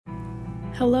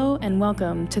Hello and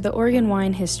welcome to the Oregon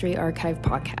Wine History Archive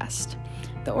podcast.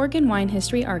 The Oregon Wine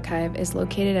History Archive is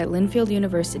located at Linfield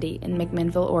University in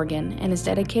McMinnville, Oregon, and is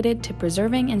dedicated to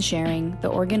preserving and sharing the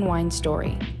Oregon wine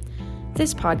story.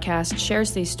 This podcast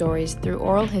shares these stories through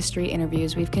oral history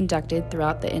interviews we've conducted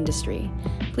throughout the industry.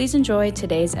 Please enjoy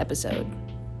today's episode.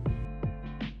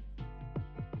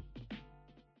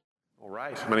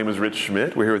 My name is Rich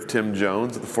Schmidt. We're here with Tim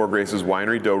Jones at the Four Graces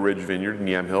Winery, Doe Ridge Vineyard in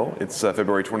Yamhill. It's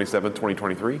February 27th,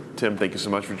 2023. Tim, thank you so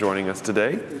much for joining us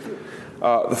today.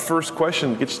 The first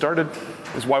question to get started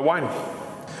is why wine?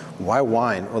 Why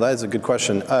wine? Well, that is a good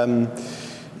question.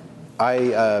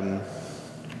 I've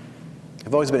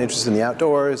always been interested in the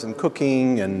outdoors and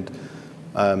cooking, and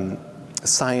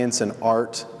science and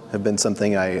art have been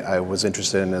something I was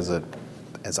interested in as a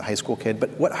high school kid.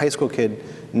 But what high school kid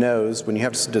knows when you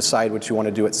have to decide what you want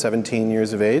to do at 17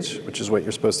 years of age, which is what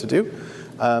you're supposed to do,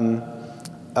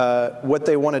 what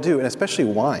they want to do, and especially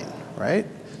wine, right?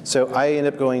 So I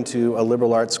ended up going to a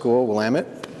liberal arts school, Willamette,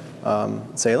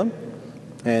 Salem,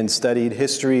 and studied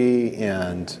history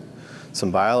and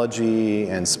some biology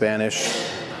and Spanish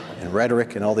and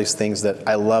rhetoric and all these things that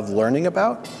I love learning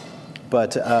about,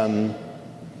 but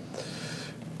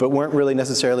weren't really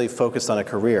necessarily focused on a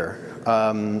career.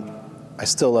 I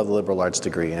still love the liberal arts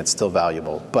degree, and it's still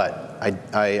valuable. But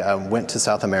I went to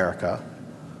South America,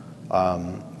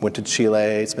 went to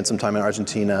Chile, spent some time in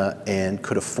Argentina, and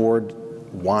could afford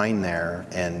wine there,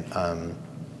 and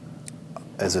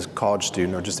as a college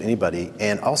student or just anybody,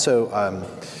 and also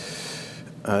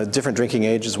different drinking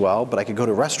age as well. But I could go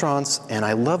to restaurants, and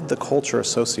I loved the culture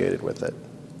associated with it.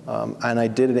 And I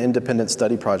did an independent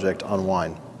study project on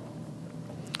wine,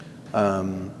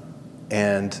 and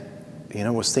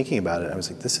was thinking about it. I was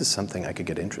like, this is something I could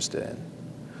get interested in.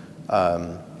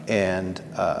 And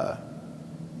a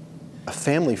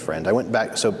family friend, I went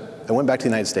back to the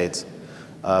United States.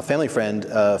 A family friend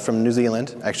from New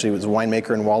Zealand, actually was a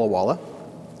winemaker in Walla Walla.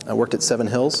 I worked at Seven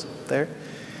Hills there.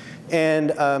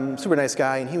 And super nice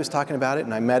guy, and he was talking about it,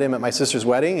 and I met him at my sister's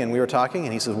wedding, and we were talking,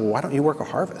 and he said, well, why don't you work a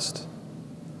harvest?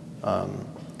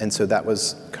 And so that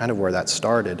was kind of where that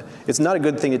started. It's not a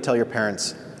good thing to tell your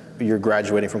parents you're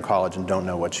graduating from college and don't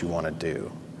know what you want to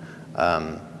do.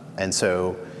 And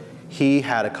so he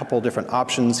had a couple different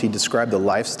options. He described the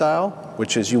lifestyle,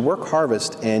 which is you work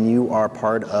harvest and you are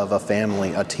part of a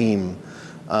family, a team.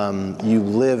 You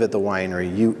live at the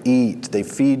winery, you eat, they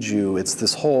feed you. It's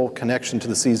this whole connection to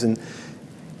the season.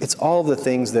 It's all the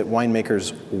things that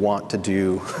winemakers want to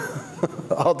do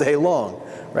all day long,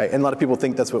 right? And a lot of people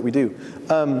think that's what we do.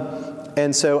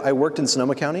 And so I worked in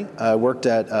Sonoma County. I worked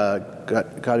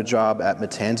got a job at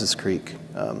Matanzas Creek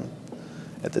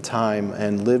at the time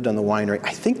and lived on the winery.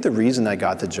 I think the reason I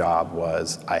got the job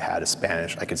was I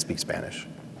could speak Spanish.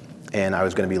 And I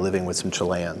was going to be living with some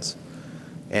Chileans.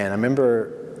 And I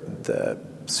remember the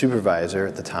supervisor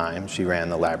at the time, she ran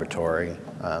the laboratory,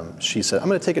 she said, I'm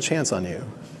going to take a chance on you.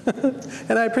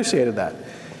 And I appreciated that.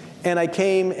 And I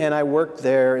came and I worked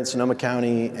there in Sonoma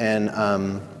County, and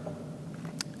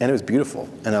it was beautiful.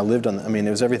 And I lived it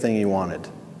was everything you wanted.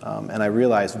 And I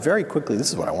realized very quickly,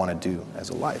 this is what I want to do as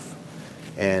a life.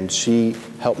 And she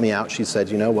helped me out. She said,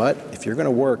 you know what, if you're going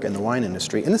to work in the wine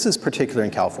industry, and this is particular in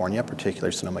California,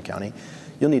 particularly Sonoma County,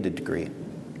 you'll need a degree,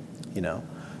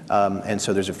 And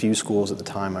so there's a few schools at the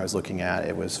time I was looking at.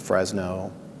 It was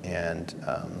Fresno and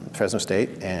Fresno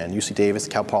State and UC Davis.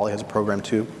 Cal Poly has a program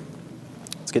too.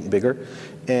 It's getting bigger.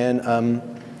 And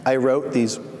I wrote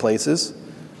these places,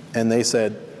 and they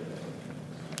said,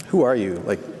 who are you?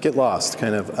 Like, get lost,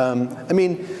 kind of.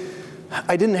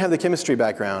 I didn't have the chemistry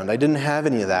background. I didn't have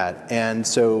any of that. And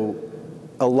so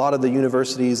a lot of the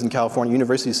universities in California,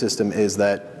 university system is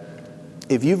that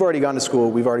if you've already gone to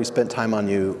school, we've already spent time on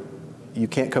you, you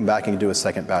can't come back and do a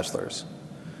second bachelor's.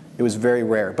 It was very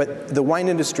rare. But the wine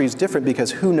industry is different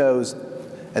because who knows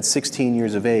at 16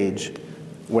 years of age,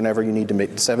 whenever you need to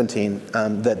make 17,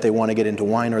 that they want to get into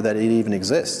wine or that it even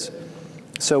exists.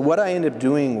 So what I ended up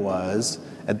doing was,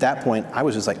 at that point, I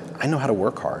was just like, I know how to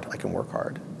work hard. I can work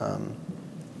hard.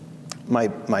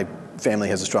 My family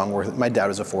has a strong work. My dad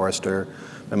was a forester.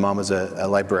 My mom was a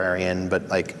librarian. But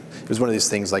it was one of these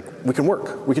things like, we can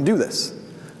work. We can do this.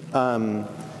 And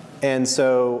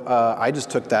so I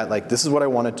just took that, this is what I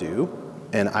want to do,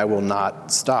 and I will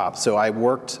not stop. So I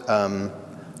worked,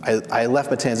 I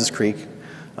left Matanzas Creek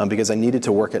because I needed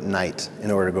to work at night in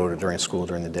order to go during school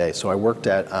during the day. So I worked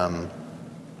at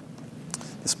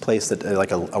this place that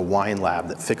a wine lab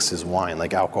that fixes wine,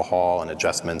 like alcohol and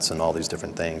adjustments and all these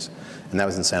different things, and that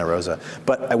was in Santa Rosa.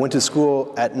 But I went to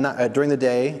school during the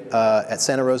day at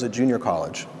Santa Rosa Junior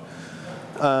College.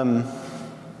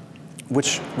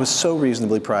 which was so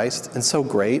reasonably priced and so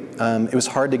great. It was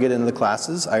hard to get into the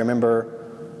classes. I remember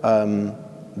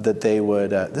that they would,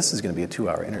 this is going to be a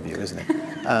 2-hour interview, isn't it?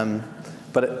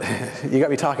 But you got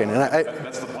me talking. And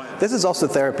That's the plan. this is also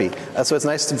therapy, so it's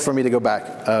nice for me to go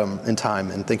back in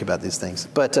time and think about these things.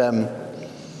 But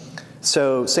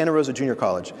so Santa Rosa Junior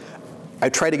College, I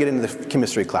tried to get into the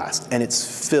chemistry class, and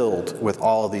it's filled with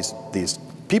all of these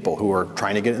people who are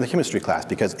trying to get in the chemistry class,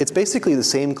 because it's basically the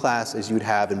same class as you'd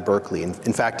have in Berkeley.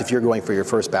 In fact, if you're going for your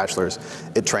first bachelor's,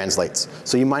 it translates.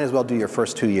 So you might as well do your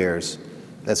first 2 years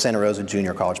at Santa Rosa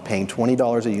Junior College, paying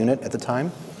 $20 a unit at the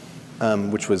time,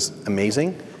 which was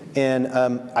amazing. And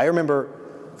I remember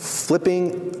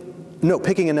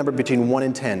picking a number between 1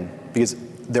 and 10, because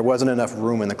there wasn't enough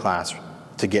room in the class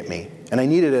to get me. And I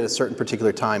needed it at a certain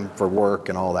particular time for work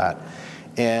and all that.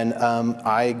 And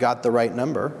I got the right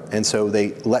number, and so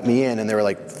they let me in, and there were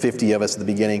like 50 of us at the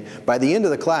beginning. By the end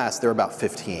of the class, there were about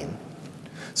 15.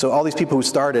 So all these people who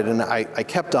started, and I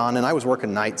kept on, and I was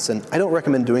working nights, and I don't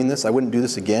recommend doing this. I wouldn't do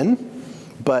this again,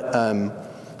 but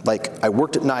I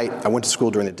worked at night, I went to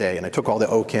school during the day, and I took all the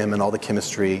OChem and all the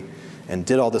chemistry and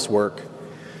did all this work.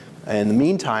 And in the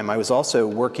meantime, I was also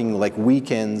working like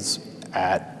weekends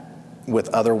with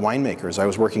other winemakers. I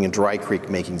was working in Dry Creek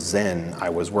making Zen. I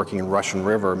was working in Russian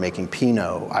River making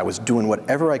Pinot. I was doing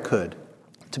whatever I could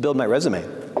to build my resume.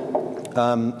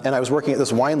 And I was working at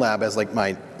this wine lab as like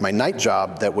my night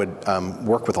job that would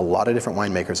work with a lot of different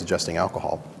winemakers adjusting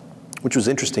alcohol, which was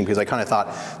interesting because I kind of thought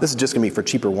this is just going to be for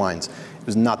cheaper wines. It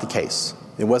was not the case.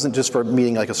 It wasn't just for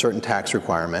meeting like a certain tax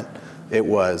requirement. It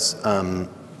was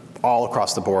all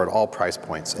across the board, all price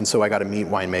points. And so I got to meet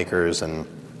winemakers, and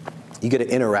you get to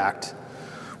interact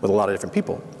with a lot of different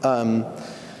people.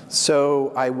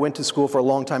 So I went to school for a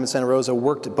long time in Santa Rosa,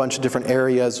 worked a bunch of different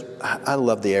areas. I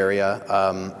loved the area,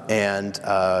 and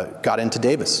got into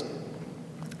Davis.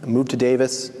 I moved to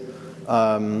Davis,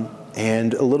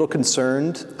 and a little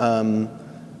concerned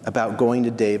about going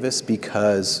to Davis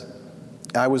because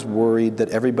I was worried that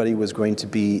everybody was going to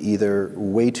be either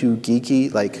way too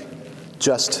geeky, like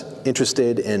just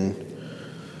interested in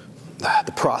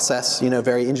the process,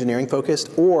 very engineering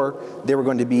focused, or they were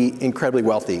going to be incredibly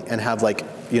wealthy and have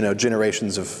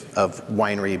generations of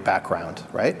winery background,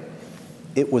 right?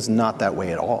 It was not that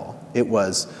way at all. It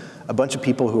was a bunch of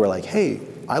people who were like, hey,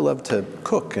 I love to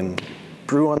cook and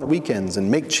brew on the weekends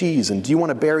and make cheese, and do you want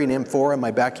to bury an amphora in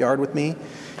my backyard with me?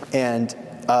 And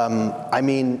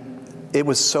it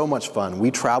was so much fun.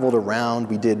 We traveled around,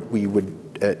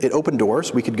 it opened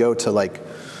doors. We could go to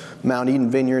Mount Eden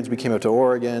Vineyards, we came up to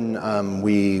Oregon,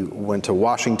 we went to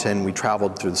Washington, we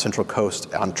traveled through the Central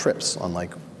Coast on trips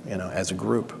as a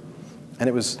group. And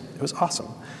it was awesome.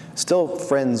 Still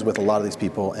friends with a lot of these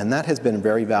people, and that has been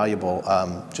very valuable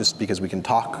just because we can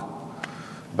talk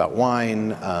about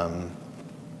wine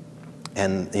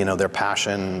and their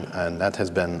passion, and that has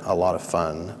been a lot of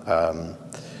fun.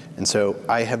 And so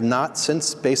I have not,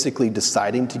 since basically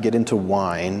deciding to get into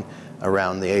wine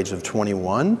around the age of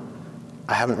 21,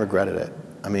 I haven't regretted it.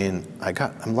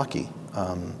 I'm lucky.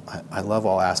 I love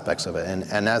all aspects of it.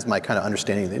 And as my kind of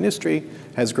understanding of the industry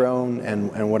has grown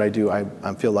and what I do, I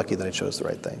feel lucky that I chose the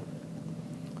right thing.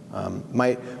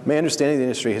 My understanding of the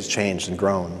industry has changed and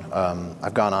grown.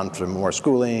 I've gone on to more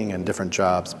schooling and different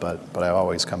jobs, but I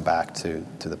always come back to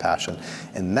the passion.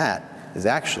 And that is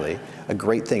actually a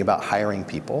great thing about hiring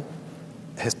people,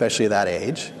 especially at that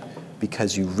age,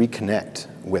 because you reconnect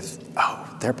with,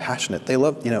 they're passionate. They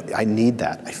love, I need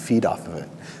that. I feed off of it.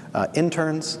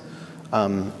 Interns,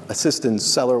 assistants,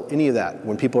 cellar, any of that.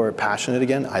 When people are passionate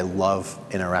again, I love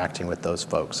interacting with those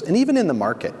folks. And even in the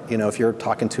market, if you're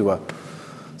talking to a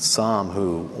som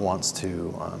who wants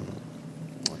to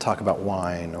talk about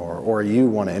wine, or you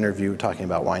want to interview talking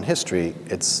about wine history,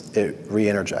 it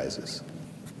re-energizes.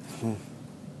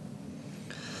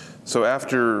 So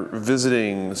after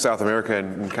visiting South America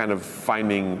and kind of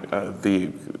finding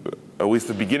at least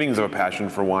the beginnings of a passion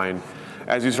for wine,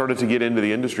 as you started to get into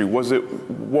the industry, was it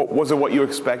what you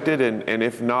expected? And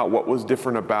if not, what was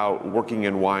different about working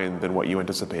in wine than what you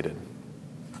anticipated?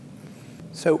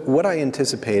 So what I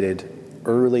anticipated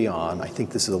early on, I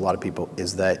think this is a lot of people,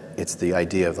 is that it's the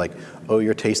idea of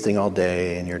you're tasting all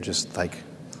day and you're just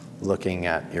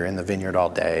you're in the vineyard all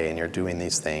day and you're doing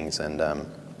these things, and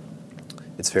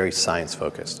it's very science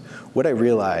focused. What I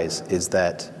realize is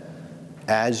that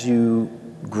as you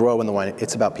grow in the wine,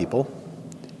 it's about people.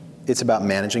 It's about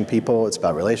managing people. It's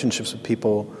about relationships with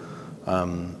people.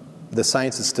 The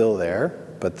science is still there,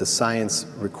 but the science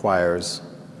requires,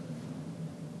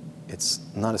 it's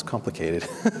not as complicated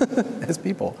as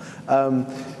people.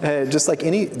 Just like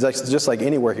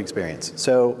any work experience.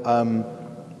 So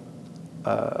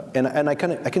and I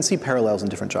can see parallels in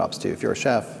different jobs too. If you're a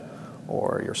chef,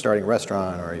 or you're starting a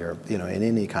restaurant, or you're in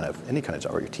any kind of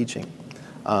job, or you're teaching.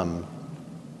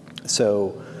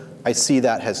 So I see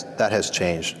that has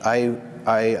changed. I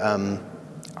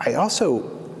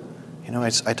also,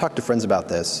 I talk to friends about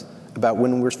this, about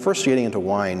when we're first getting into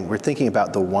wine, we're thinking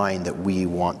about the wine that we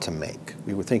want to make.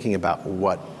 We were thinking about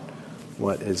what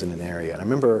is in an area. And I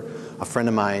remember a friend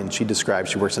of mine, she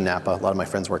works in Napa, a lot of my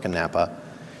friends work in Napa.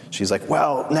 She's like,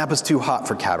 well, Napa's too hot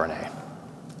for Cabernet.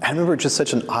 I remember just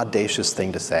such an audacious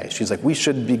thing to say. She's like, we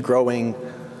should be growing,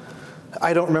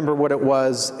 I don't remember what it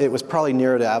was probably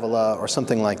Nero d'Avola or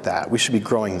something like that. We should be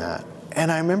growing that.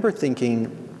 And I remember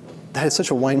thinking, that is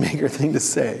such a winemaker thing to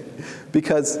say,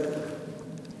 because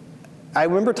I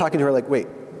remember talking to her like, wait,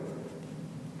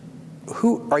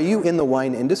 are you in the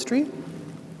wine industry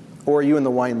or are you in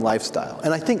the wine lifestyle?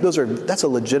 And I think that's a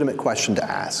legitimate question to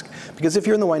ask, because if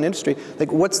you're in the wine industry,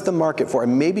 like, what's the market for?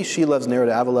 And maybe she loves Nero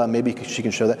d'Avola, maybe she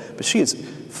can show that, but she is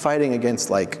fighting against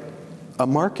like a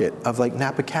market of like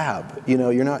Napa Cab.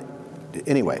 You're not,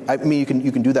 anyway, I mean,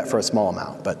 you can do that for a small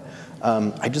amount, but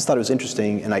I just thought it was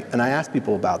interesting, and I asked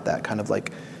people about that, kind of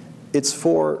like, it's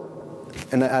for,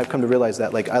 and I've come to realize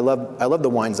that, like, I love the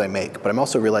wines I make, but I'm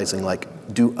also realizing, like,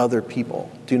 do other people,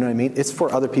 do you know what I mean? It's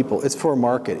for other people, it's for a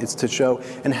market, it's to show,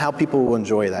 and how people will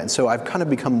enjoy that. And so I've kind of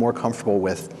become more comfortable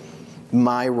with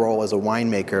my role as a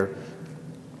winemaker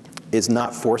is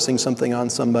not forcing something on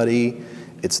somebody.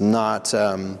 It's not,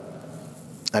 I'm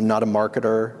not a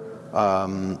marketer.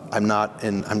 I'm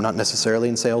not necessarily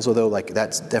in sales, although like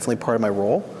that's definitely part of my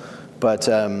role. But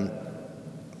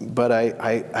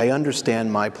I understand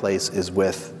my place is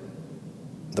with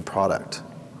the product,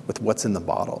 with what's in the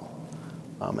bottle,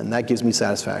 and that gives me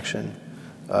satisfaction,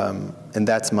 and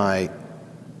that's my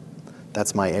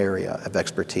area of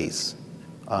expertise,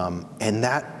 and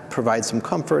that provides some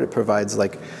comfort. It provides,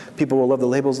 like, people will love the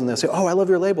labels and they'll say, oh, I love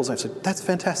your labels. And I said, that's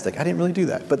fantastic. I didn't really do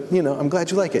that, but I'm glad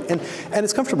you like it, and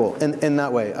it's comfortable in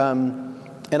that way.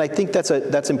 And I think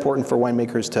that's important for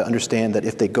winemakers to understand, that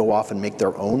if they go off and make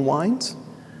their own wines.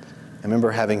 I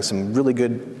remember having some really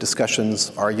good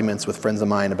discussions, arguments with friends of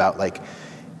mine about, like,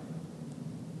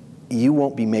 you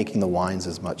won't be making the wines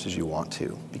as much as you want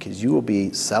to, because you will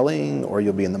be selling, or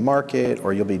you'll be in the market,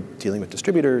 or you'll be dealing with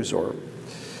distributors, or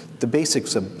the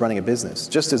basics of running a business.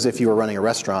 Just as if you were running a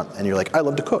restaurant and you're like, I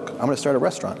love to cook, I'm going to start a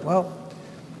restaurant. Well,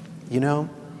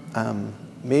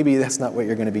 maybe that's not what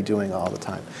you're going to be doing all the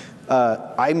time.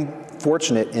 I'm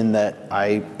fortunate in that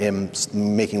I am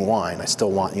making wine. I still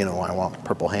want, I want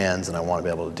purple hands, and I want to be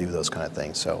able to do those kind of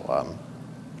things. So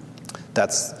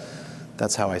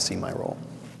that's how I see my role.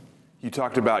 You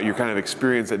talked about your kind of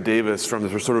experience at Davis from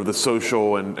the sort of the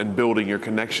social and building your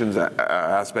connections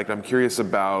aspect. I'm curious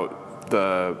about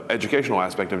the educational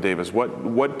aspect of Davis.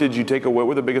 What did you take away? What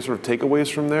were the biggest sort of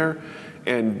takeaways from there?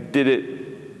 And did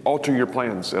it alter your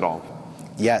plans at all?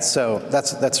 Yeah, so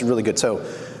that's really good. So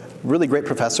really great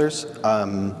professors.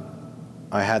 I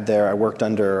had there,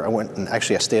 I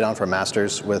stayed on for a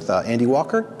master's with Andy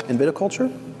Walker in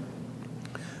viticulture.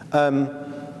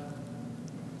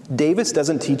 Davis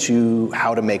doesn't teach you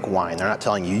how to make wine. They're not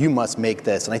telling you must make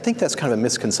this. And I think that's kind of a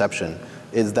misconception,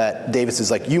 is that Davis is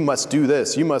like, you must do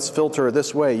this, you must filter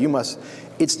this way,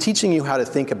 it's teaching you how to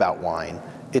think about wine.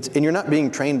 And you're not being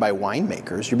trained by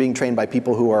winemakers, you're being trained by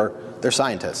people they're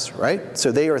scientists, right?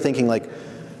 So they are thinking, like,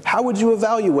 how would you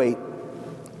evaluate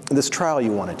this trial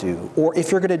you want to do? Or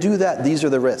if you're going to do that, these are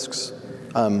the risks.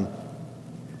 A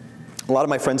lot of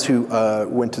my friends who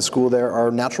went to school there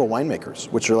are natural winemakers,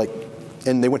 which are like,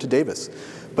 and they went to Davis.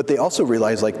 But they also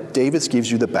realize, like, Davis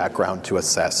gives you the background to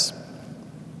assess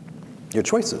your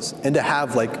choices, and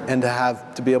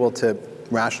to be able to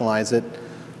rationalize it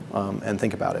and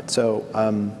think about it. So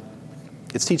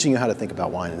it's teaching you how to think about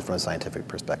wine from a scientific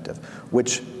perspective,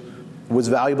 which was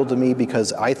valuable to me,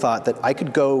 because I thought that I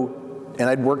could go, and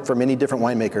I'd worked for many different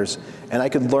winemakers, and I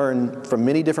could learn from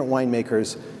many different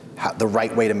winemakers the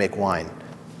right way to make wine,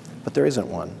 but there isn't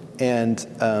one.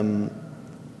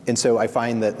 And so I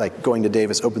find that, like, going to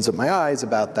Davis opens up my eyes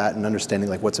about that, and understanding,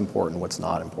 like, what's important, what's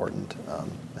not important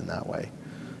in that way.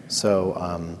 So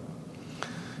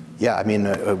I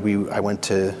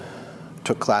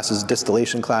took classes,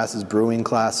 distillation classes, brewing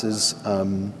classes,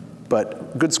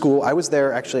 but good school. I was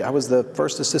there, actually, I was the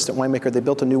first assistant winemaker. They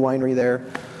built a new winery there.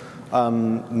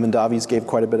 Mondavi's gave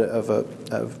quite a bit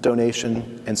of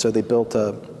donation, and so they built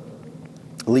a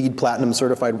LEED Platinum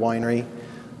certified winery.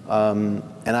 And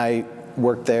I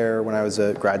worked there when I was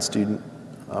a grad student,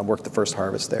 worked the first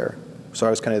harvest there. So I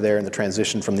was kind of there in the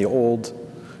transition from the old,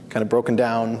 kind of broken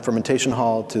down fermentation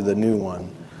hall to the new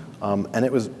one. And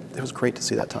it was great to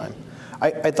see that time.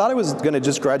 I thought I was going to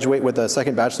just graduate with a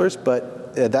second bachelor's,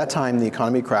 but at that time the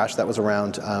economy crashed. That was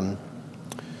around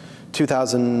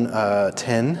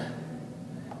 2010,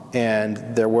 and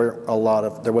there wasn't a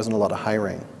lot of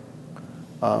hiring.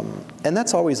 And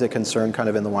that's always a concern kind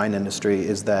of in the wine industry,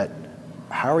 is that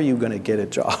how are you going to get a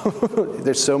job?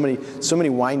 There's so many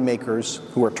winemakers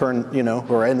who are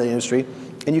in the industry,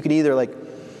 and you can either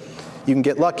you can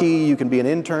get lucky, you can be an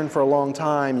intern for a long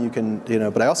time,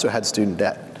 but I also had student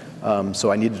debt. So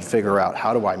I needed to figure out,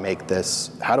 how do I make this?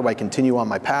 How do I continue on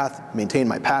my path, maintain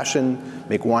my passion,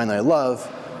 make wine that I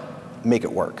love, make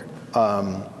it work?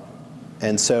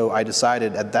 And so I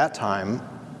decided at that time,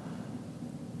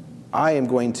 I am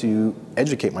going to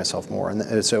educate myself more.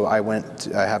 And so I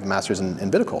have a master's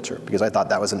in viticulture, because I thought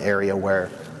that was an area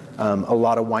where a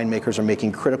lot of winemakers are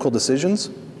making critical decisions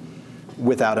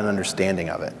without an understanding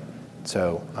of it.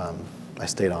 So I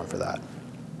stayed on for that.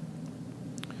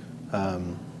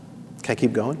 Can I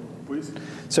keep going? Please.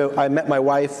 So I met my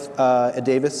wife at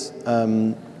Davis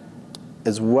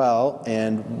as well,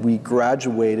 and we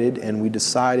graduated, and we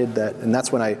decided that, and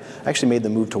that's when I actually made the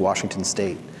move to Washington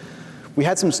State. We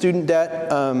had some student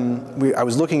debt. I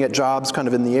was looking at jobs kind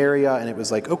of in the area, and it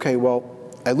was like, okay, well,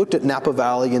 I looked at Napa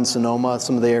Valley and Sonoma,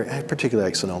 some of the areas, I particularly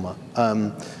like Sonoma,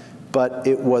 but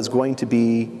it was going to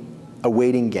be a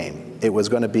waiting game. It was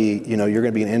going to be, you're going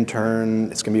to be an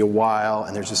intern, it's going to be a while,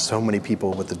 and there's just so many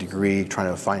people with a degree trying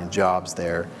to find jobs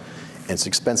there, and it's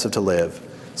expensive to live.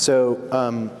 So,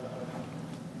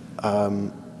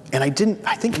 and I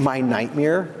think my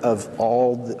nightmare of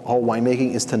all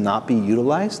winemaking is to not be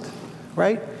utilized,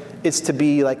 right? It's to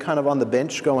be kind of on the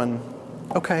bench going,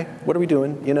 okay, what are we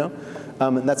doing,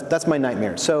 And that's my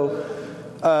nightmare. So,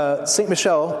 St.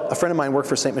 Michel, a friend of mine worked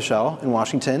for St. Michel in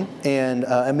Washington, and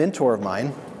a mentor of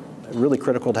mine, really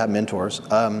critical to have mentors,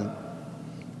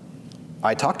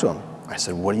 I talked to him. I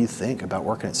said, what do you think about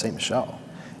working at St. Michel?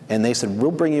 And they said, we'll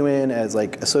bring you in as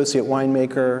associate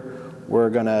winemaker. We're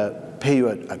going to pay you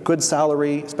a good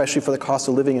salary, especially for the cost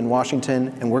of living in Washington,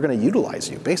 and we're going to utilize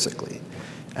you, basically.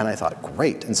 And I thought,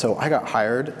 great. And so I got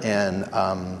hired, and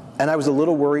I was a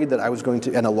little worried that I was going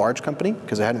to, in a large company,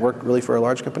 because I hadn't worked really for a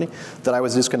large company, that I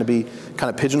was just going to be kind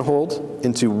of pigeonholed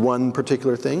into one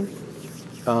particular thing.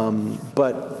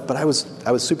 But I was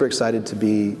super excited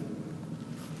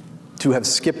to have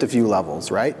skipped a few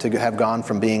levels, right? To have gone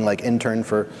from being intern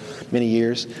for many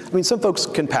years. I mean, some folks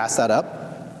can pass that up,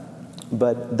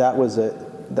 but that was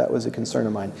a concern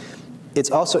of mine. It's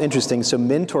also interesting, so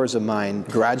mentors of mine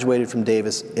graduated from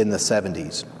Davis in the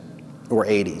 70s or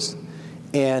 80s.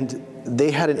 And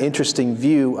they had an interesting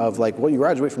view of well, you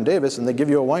graduate from Davis and they give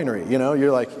you a winery,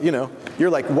 you're like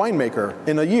winemaker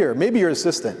in a year, maybe you're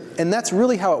assistant. And that's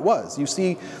really how it was. You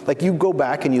see, you go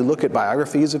back and you look at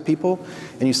biographies of people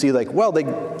and you see well,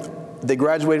 they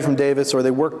graduated from Davis, or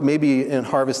they worked maybe in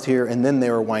harvest here and then they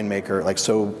were a winemaker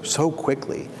so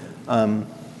quickly.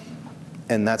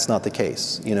 And that's not the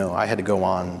case. I had to go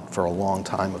on for a long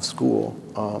time of school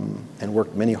and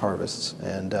worked many harvests,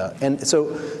 and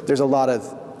so there's a lot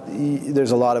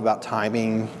about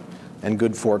timing and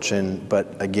good fortune.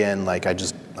 But again, I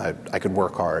could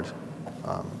work hard,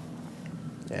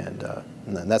 and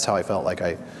that's how I felt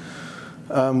I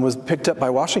was picked up by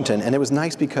Washington, and it was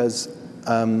nice because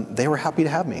they were happy to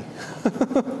have me.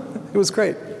 It was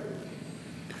great.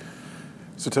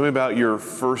 So tell me about your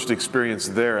first experience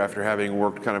there after having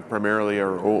worked kind of primarily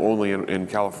or only in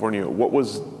California. What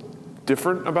was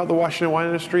different about the Washington wine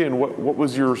industry, and what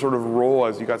was your sort of role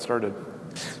as you got started?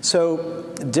 So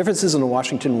differences in the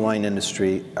Washington wine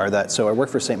industry are that, so I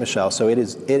worked for St. Michel, so it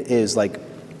is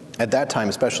at that time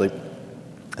especially,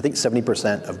 I think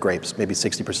 70% of grapes, maybe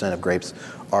 60% of grapes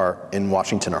in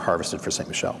Washington are harvested for St.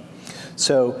 Michel.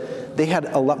 So they had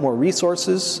a lot more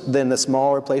resources than the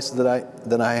smaller places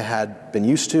that I had been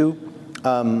used to.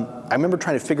 I remember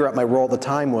trying to figure out my role at the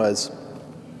time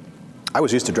I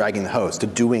was used to dragging the hose, to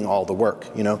doing all the work,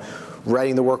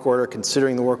 writing the work order,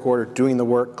 considering the work order, doing the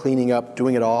work, cleaning up,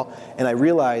 doing it all. And I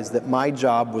realized that my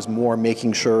job was more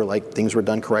making sure things were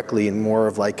done correctly and more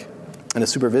of in a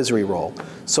supervisory role.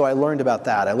 So I learned about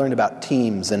that. I learned about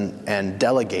teams and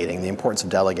delegating, the importance of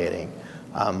delegating,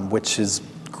 which is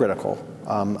critical.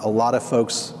 A lot of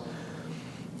folks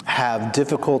have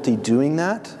difficulty doing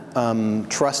that,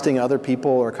 trusting other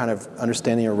people or kind of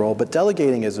understanding a role, but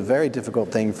delegating is a very difficult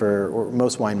thing for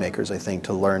most winemakers, I think,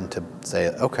 to learn to say,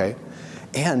 okay.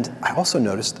 And I also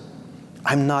noticed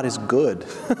I'm not as good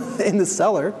in the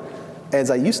cellar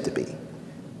as I used to be.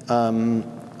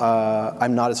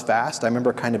 I'm not as fast. I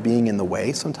remember kind of being in the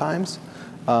way sometimes.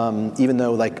 Even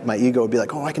though like my ego would be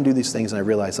like, oh, I can do these things, and I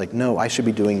realized like, no, I should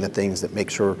be doing the things that make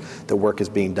sure the work is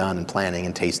being done, and planning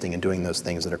and tasting and doing those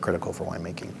things that are critical for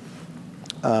winemaking.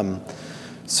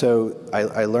 So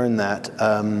I learned that.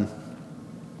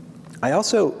 I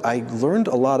learned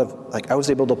a lot of, like, I was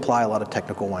able to apply a lot of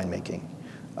technical winemaking.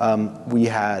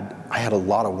 I had a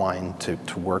lot of wine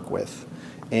to work with,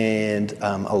 and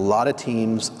a lot of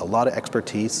teams, a lot of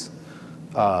expertise.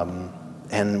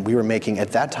 And we were making,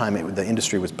 at that time, the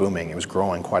industry was booming. It was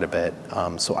growing quite a bit.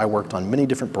 So I worked on many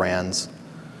different brands.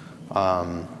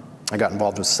 I got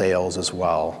involved with sales as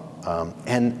well.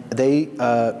 And they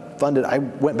funded, I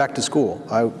went back to school.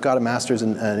 I got a master's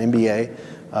and an MBA,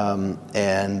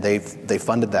 and they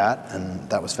funded that, and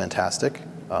that was fantastic.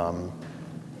 At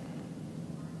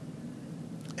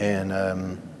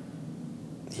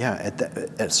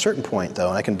a certain point, though,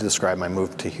 and I can describe my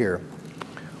move to here,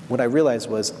 what I realized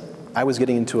was I was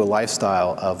getting into a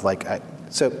lifestyle of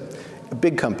so a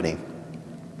big company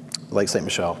like Ste.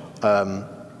 Michelle,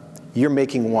 you're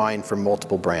making wine for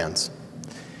multiple brands.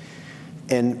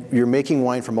 And you're making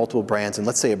wine for multiple brands, and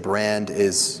let's say a brand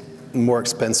is more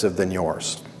expensive than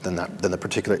yours, than the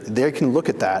particular. They can look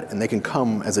at that and they can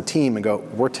come as a team and go,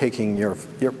 we're taking your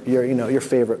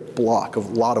favorite block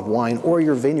of lot of wine, or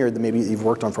your vineyard that maybe you've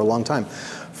worked on for a long time.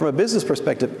 From a business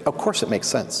perspective, of course it makes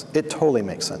sense. It totally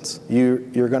makes sense. You're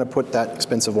going to put that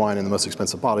expensive wine in the most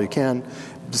expensive bottle you can,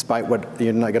 despite what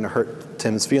you're not going to hurt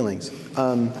Tim's feelings.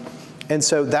 And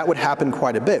so that would happen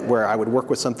quite a bit, where I would work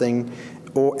with something,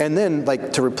 and then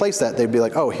to replace that, they'd be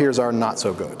like, oh, here's our not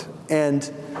so good. And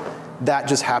that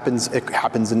just happens. It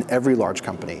happens in every large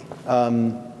company.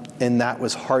 And that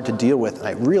was hard to deal with. And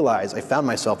I realized, I found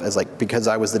myself as because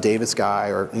I was the Davis guy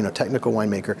or technical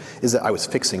winemaker, is that I was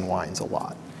fixing wines a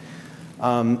lot.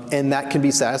 And that can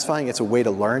be satisfying. It's a way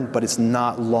to learn, but it's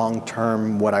not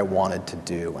long-term what I wanted to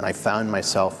do. And I found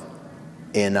myself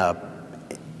in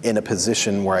a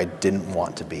position where I didn't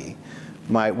want to be.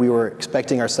 We were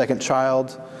expecting our second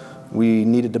child. We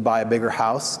needed to buy a bigger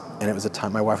house, and it was a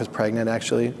time my wife was pregnant,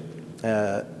 actually.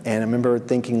 And I remember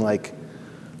thinking,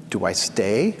 do I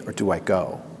stay or do I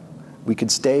go? We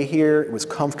could stay here. It was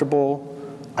comfortable.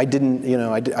 I didn't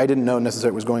know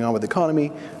necessarily what was going on with the economy,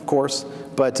 of course,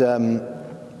 but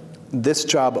this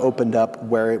job opened up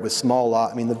where it was small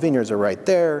lot. I mean, the vineyards are right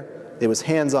there. It was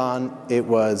hands-on. It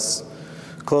was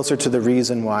closer to the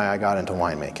reason why I got into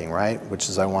winemaking, right? Which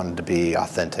is I wanted to be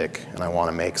authentic, and I want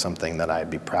to make something that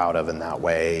I'd be proud of in that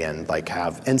way, and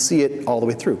and see it all the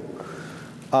way through.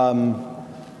 And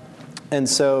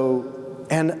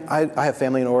I have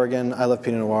family in Oregon. I love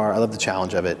Pinot Noir. I love the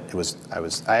challenge of it.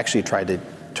 I actually tried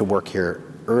to work here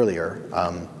earlier,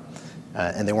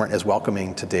 and they weren't as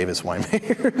welcoming to Davis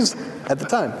winemakers at the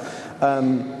time.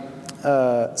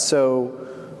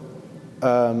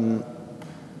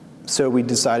 So we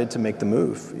decided to make the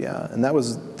move, yeah. And that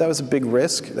was a big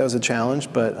risk. That was a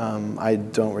challenge, but I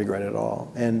don't regret it at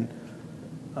all. And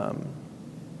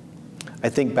I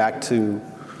think back to,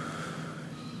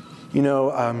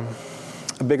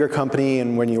 a bigger company,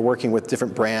 and when you're working with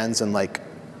different brands, and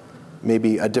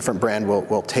maybe a different brand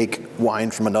will take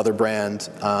wine from another brand.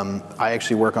 I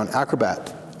actually work on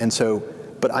Acrobat,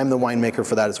 but I'm the winemaker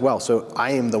for that as well. So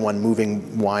I am the one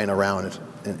moving wine around,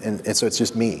 and so it's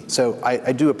just me. So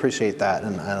I do appreciate that,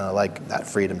 and I like that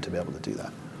freedom to be able to do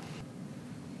that.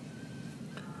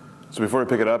 So before we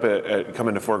pick it up at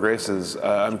coming to Four Graces,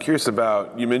 I'm curious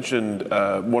about, you mentioned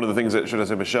one of the things at Chateau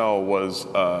Ste. Michelle was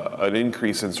an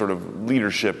increase in sort of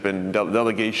leadership and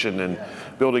delegation and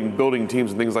building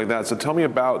teams and things like that. So tell me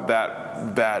about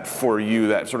that for you,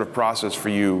 that sort of process for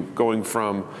you, going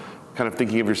from kind of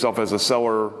thinking of yourself as a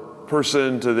seller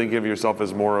person to thinking of yourself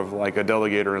as more of a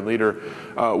delegator and leader.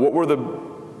 What were the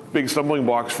big stumbling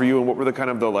blocks for you, and what were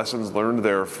the lessons learned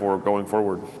there for going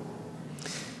forward?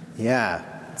 Yeah.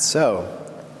 So,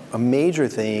 a major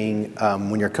thing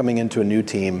when you're coming into a new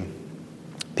team,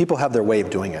 people have their way of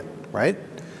doing it, right?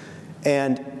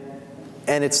 And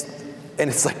it's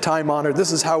like time honored.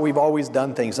 This is how we've always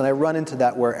done things, and I run into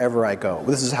that wherever I go.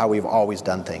 This is how we've always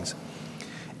done things.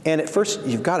 And at first,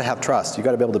 you've got to have trust. You've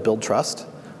got to be able to build trust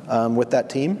with that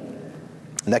team,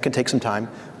 and that can take some time.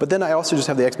 But then I also just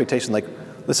have the expectation,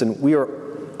 listen, we are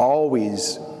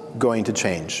always going to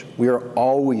change. We are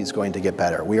always going to get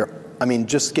better.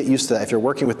 Just get used to that. If you're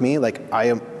working with me,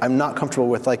 I'm not comfortable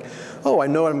with I know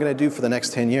what I'm going to do for the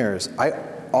next 10 years. I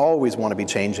always want to be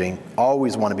changing,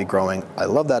 always want to be growing. I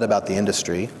love that about the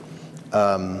industry.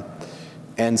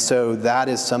 And so that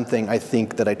is something I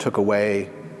think that I took away,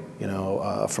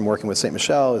 from working with Ste.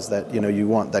 Michelle, is that, you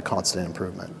want that constant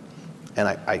improvement.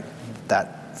 And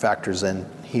that factors in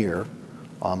here.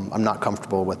 I'm not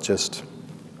comfortable with just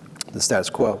the status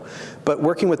quo. But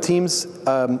working with teams,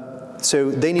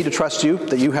 so they need to trust you,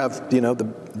 that you have,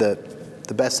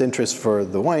 the best interest for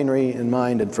the winery in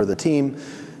mind and for the team.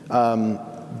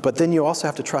 But then you also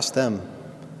have to trust them.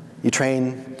 You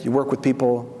train, you work with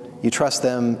people, you trust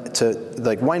them to,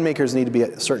 like, winemakers need to be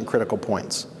at certain critical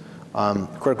points.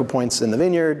 Critical points in the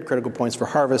vineyard, critical points for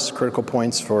harvest, critical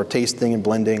points for tasting and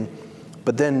blending.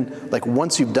 But then, like,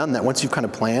 once you've done that, once you've kind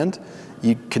of planned,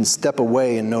 you can step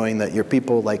away in knowing that your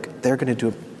people, like, they're going to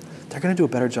do a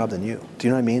better job than you. Do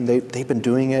you know what I mean? They've been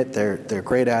doing it, they're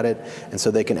great at it, and so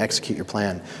they can execute your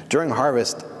plan. During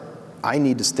harvest, I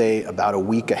need to stay about a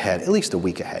week ahead, at least a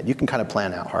week ahead. You can kind of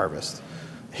plan out harvest.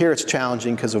 Here it's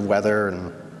challenging because of weather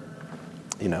and,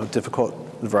 difficult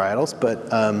varietals,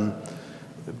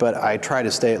 but I try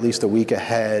to stay at least a week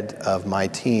ahead of my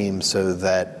team so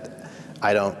that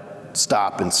I don't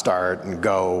stop and start and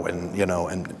go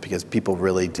and because people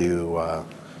really do,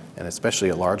 and especially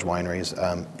at large wineries,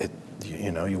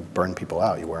 you burn people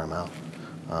out, you wear them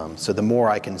out. So the more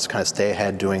I can kind of stay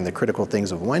ahead doing the critical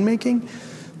things of winemaking,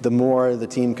 the more the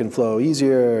team can flow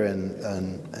easier and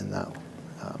that.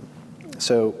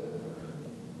 So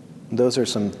those are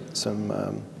some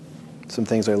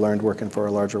things I learned working for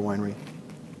a larger winery.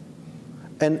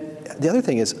 And the other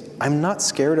thing is, I'm not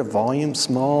scared of volume,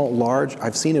 small, large.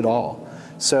 I've seen it all.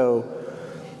 So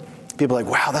people are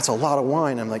like, wow, that's a lot of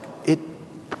wine. I'm like,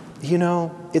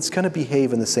 it's going to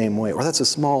behave in the same way. Or that's a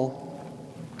small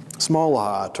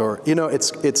lot. Or,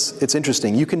 it's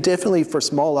interesting. You can definitely, for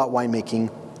small lot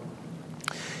winemaking,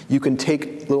 you can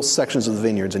take little sections of the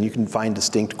vineyards and you can find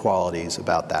distinct qualities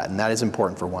about that. And that is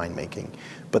important for winemaking.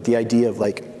 But the idea of,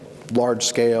 like, large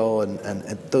scale and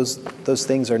those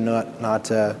things are not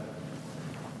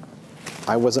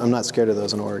I'm not scared of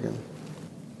those in Oregon.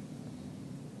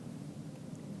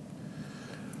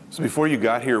 So before you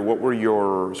got here, what were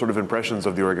your sort of impressions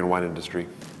of the Oregon wine industry?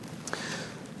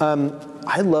 What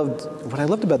I loved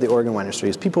about the Oregon wine industry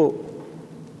is people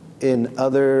in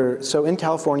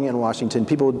California and Washington,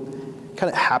 people kind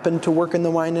of happen to work in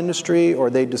the wine industry, or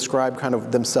they describe kind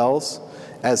of themselves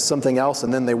as something else,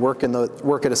 and then they work at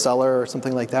a cellar or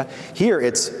something like that. Here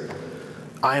it's,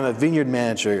 I am a vineyard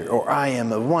manager, or I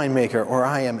am a winemaker,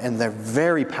 and they're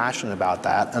very passionate about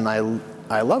that, and I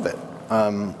love it.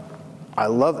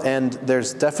 And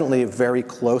there's definitely it's a very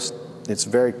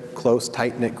close,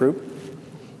 tight-knit group.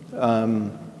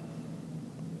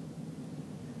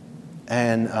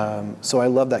 So I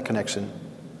love that connection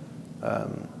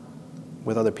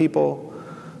with other people.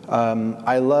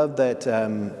 I love that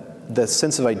the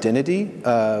sense of identity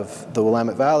of the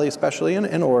Willamette Valley, especially,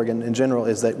 and Oregon in general,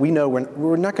 is that we know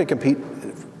we're not going to compete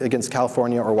against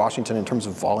California or Washington in terms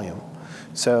of volume.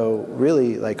 So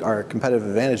really, like, our competitive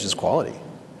advantage is quality.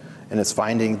 And it's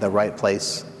finding the right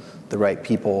place, the right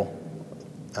people,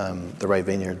 the right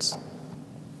vineyards.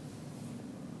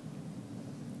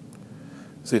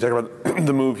 So you talk about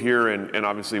the move here and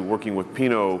obviously working with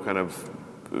Pinot kind of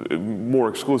more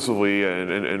exclusively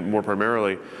and more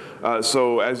primarily.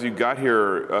 So as you got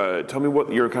here, tell me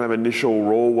what your kind of initial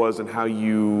role was and how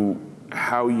you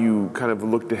kind of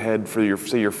looked ahead for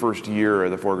your first year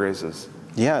at the Four Graces.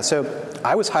 Yeah, so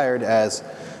I was hired as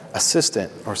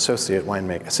assistant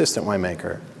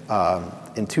winemaker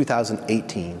in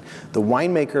 2018. The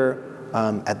winemaker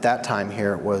at that time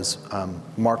here was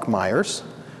Mark Myers,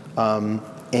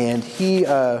 and he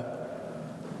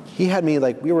had me,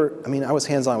 like, I was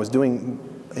hands-on. I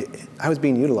was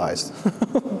being utilized.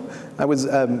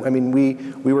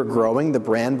 We were growing. The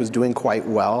brand was doing quite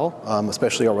well,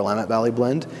 especially our Willamette Valley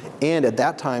blend. And at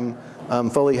that time,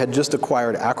 Foley had just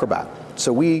acquired Acrobat.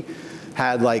 So we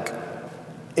had, like,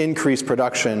 increased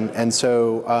production. And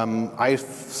so I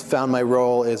found my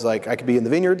role is, like, I could be in the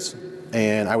vineyards,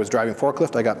 and I was driving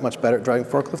forklift. I got much better at driving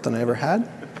forklift than I ever had.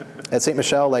 At St.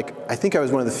 Michel, like, I think I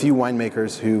was one of the few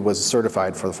winemakers who was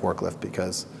certified for the forklift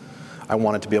because I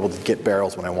wanted to be able to get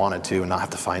barrels when I wanted to and not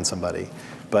have to find somebody.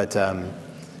 But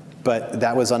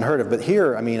that was unheard of. But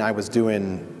here, I was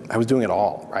doing it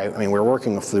all, right? We were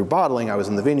working through bottling. I was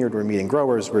in the vineyard. We were meeting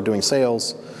growers. We were doing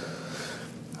sales.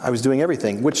 I was doing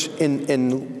everything, which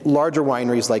in larger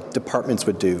wineries, like, departments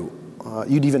would do.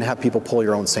 You'd even have people pull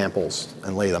your own samples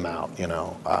and lay them out,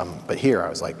 But here, I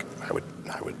was like,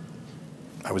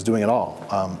 I was doing it all.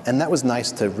 And that was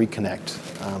nice to reconnect.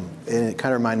 And it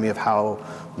kind of reminded me of how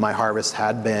my harvest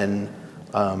had been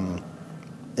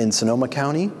in Sonoma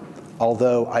County,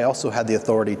 although I also had the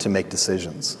authority to make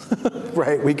decisions,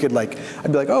 right? I'd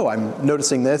be like, oh, I'm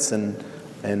noticing this, and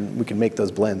we can make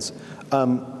those blends.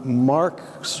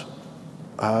 Mark's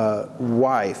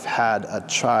wife had a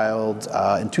child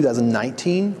in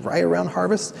 2019, right around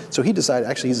harvest. So he decided,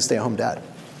 actually, he's a stay-at-home dad.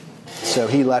 So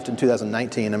he left in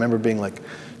 2019. I remember being like,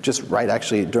 just right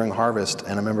actually during harvest,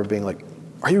 and I remember being like,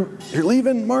 you're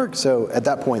leaving, Mark? So at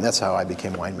that point, that's how I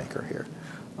became winemaker here.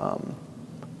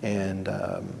 And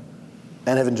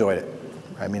have enjoyed it.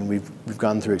 I mean, we've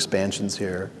gone through expansions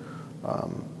here,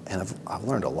 and I've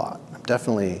learned a lot. I'm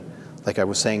definitely, like I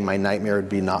was saying, my nightmare would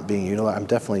be not being utilized. I'm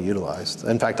definitely utilized.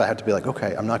 In fact, I have to be like,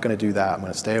 okay, I'm not going to do that. I'm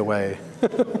going to stay away.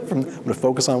 I'm going to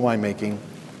focus on winemaking.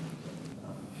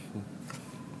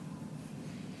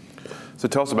 So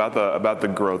tell us about the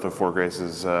growth of Four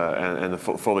Graces and the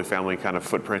Foley family kind of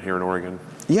footprint here in Oregon.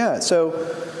 Yeah, so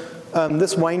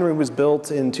this winery was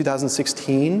built in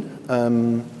 2016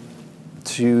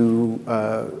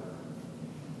 to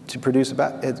produce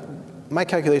my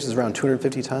calculations around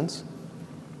 250 tons,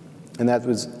 and that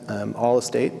was all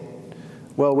estate.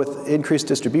 Well, with increased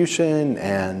distribution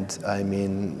and, I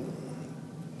mean,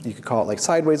 you could call it like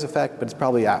sideways effect, but it's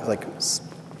probably like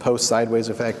post-sideways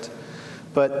effect.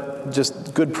 But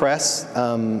just good press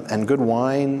and good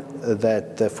wine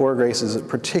that the Four Graces,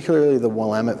 particularly the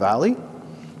Willamette Valley,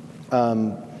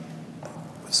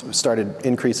 started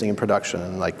increasing in production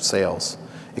and like sales.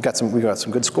 We got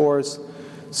some good scores.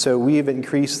 So we've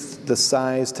increased the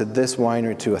size to this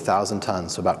winery to 1,000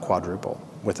 tons, so about quadruple,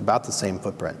 with about the same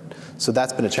footprint. So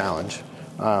that's been a challenge.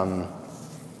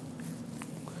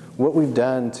 What we've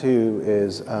done too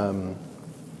is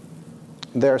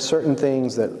there are certain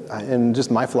things that, and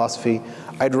just my philosophy,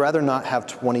 I'd rather not have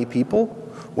 20 people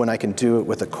when I can do it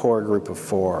with a core group of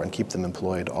 4 and keep them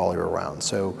employed all year round.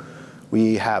 So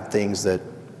we have things that,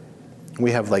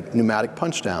 we have like pneumatic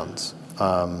punch downs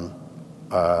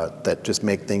that just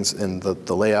make things in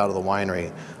the layout of the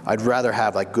winery. I'd rather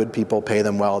have like good people, pay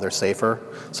them well, they're safer.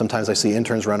 Sometimes I see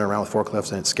interns running around with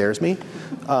forklifts and it scares me.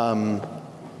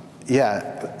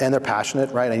 Yeah, and they're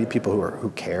passionate, right? I need people who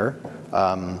care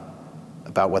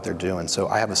about what they're doing. So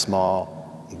I have a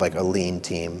small, like a lean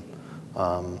team,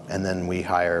 and then we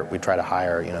try to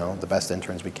hire, the best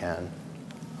interns we can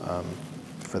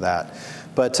for that.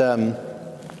 But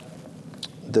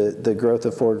the growth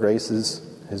of Four Graces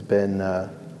has been a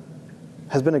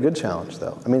good challenge,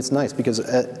 though. I mean, it's nice because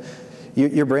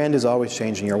your brand is always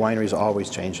changing, your winery is always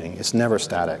changing. It's never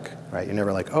static, right? You're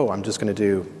never like, oh, I'm just going to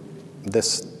do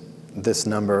this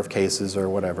number of cases or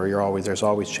whatever. There's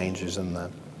always changes in the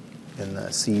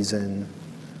season,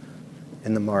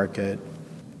 in the market.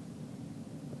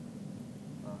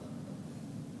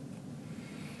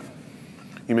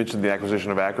 You mentioned the acquisition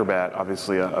of Acrobat,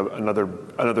 obviously another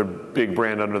big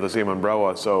brand under the same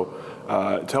umbrella. So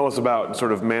tell us about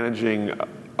sort of managing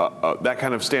that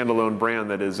kind of standalone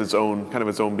brand that is its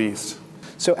own beast.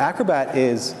 So Acrobat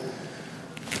is,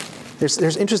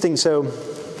 there's interesting, so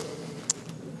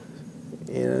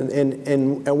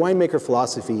in a winemaker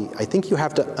philosophy, I think you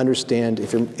have to understand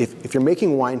if you're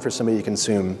making wine for somebody to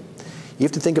consume, you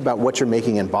have to think about what you're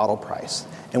making in bottle price.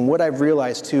 And what I've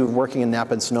realized too, working in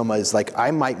Napa and Sonoma, is like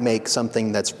I might make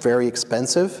something that's very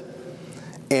expensive,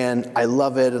 and I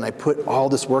love it, and I put all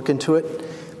this work into it.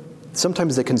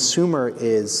 Sometimes the consumer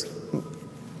is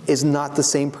not the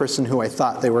same person who I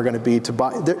thought they were going to be to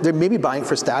buy. They're maybe buying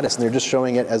for status, and they're just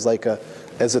showing it as like a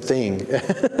thing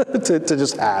to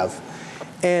just have.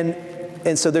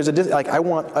 And so there's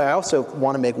I also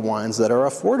want to make wines that are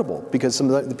affordable, because some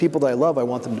of the people that I love, I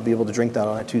want them to be able to drink that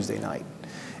on a Tuesday night.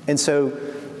 And so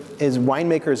as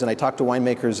winemakers, and I talk to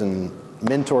winemakers and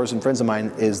mentors and friends of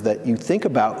mine, is that you think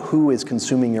about who is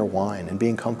consuming your wine and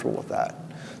being comfortable with that.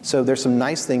 So there's some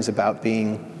nice things about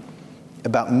making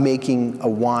a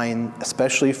wine,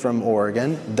 especially from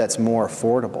Oregon, that's more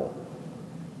affordable.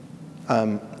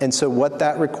 And so what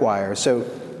that requires,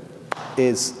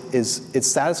 it's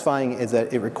satisfying is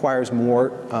that it requires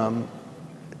more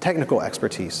technical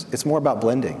expertise. It's more about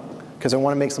blending, because I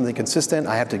want to make something consistent.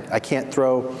 I can't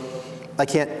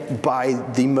buy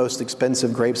the most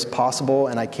expensive grapes possible,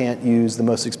 and I can't use the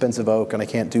most expensive oak, and I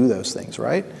can't do those things,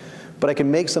 right? But I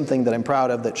can make something that I'm proud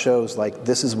of that shows like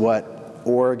this is what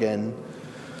Oregon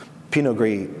Pinot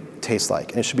Gris tastes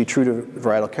like, and it should be true to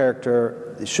varietal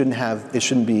character. You shouldn't have too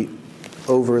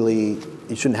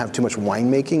much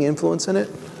winemaking influence in it,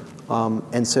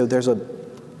 and so there's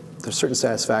certain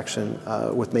satisfaction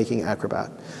with making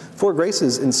Acrobat. Four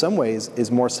Graces, in some ways,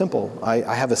 is more simple.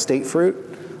 I have estate fruit.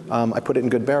 I put it in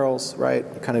good barrels, right?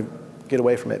 You kind of get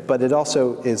away from it. But it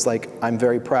also is like I'm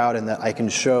very proud in that I can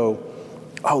show,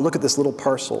 oh, look at this little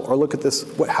parcel, or look at this,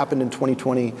 what happened in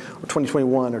 2020 or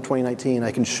 2021 or 2019.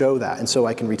 I can show that, and so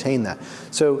I can retain that.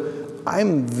 So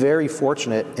I'm very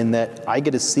fortunate in that I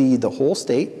get to see the whole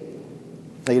state.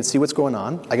 I get to see what's going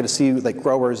on. I get to see like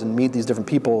growers and meet these different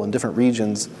people in different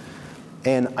regions.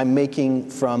 And I'm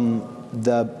making from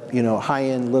the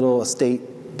high-end little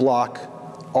estate block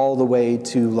all the way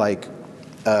to like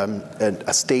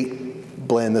a state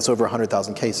blend that's over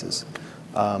 100,000 cases.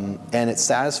 And it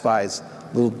satisfies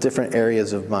little different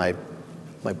areas of my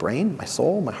brain, my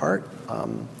soul, my heart.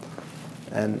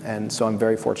 And so I'm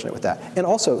very fortunate with that. And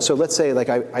also, so let's say like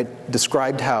I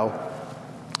described how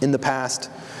in the past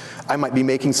I might be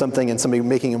making something and somebody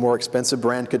making a more expensive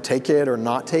brand could take it or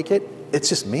not take it. It's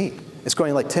just me. It's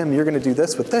going like, Tim, you're going to do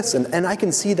this with this. And I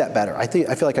can see that better. I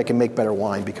feel like I can make better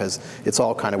wine because it's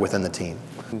all kind of within the team.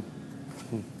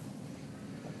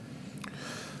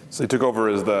 So you took over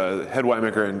as the head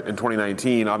winemaker in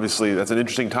 2019. Obviously, that's an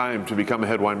interesting time to become a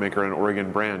head winemaker in an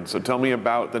Oregon brand. So tell me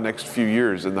about the next few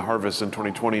years in the harvest in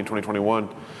 2020 and 2021.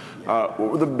 What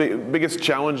were the biggest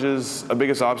challenges,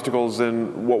 biggest obstacles,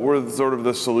 and what were sort of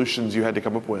the solutions you had to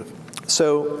come up with?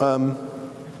 So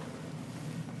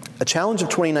a challenge of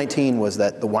 2019 was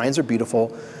that the wines are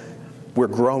beautiful, we're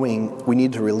growing, we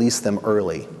need to release them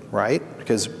early, right?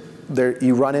 Because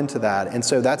you run into that, and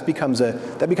so that becomes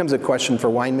a question for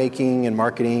winemaking and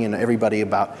marketing and everybody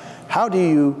about how do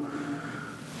you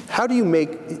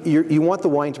make you want the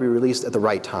wine to be released at the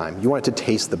right time. You want it to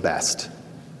taste the best,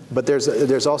 but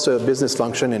there's also a business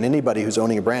function, and anybody who's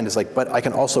owning a brand is like, but I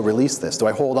can also release this. Do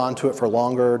I hold on to it for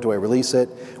longer? Do I release it?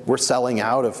 We're selling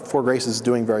out of Four Graces is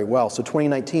doing very well. So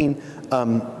 2019,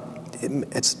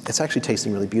 it's actually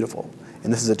tasting really beautiful,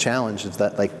 and this is a challenge. Is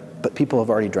that like. But people have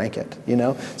already drank it,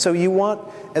 So you want,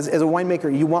 as a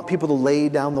winemaker, you want people to lay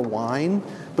down the wine,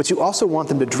 but you also want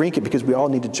them to drink it because we all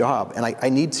need a job. And I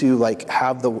need to like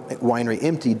have the winery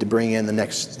emptied to bring in the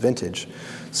next vintage.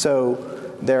 So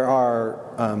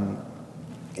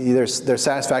there's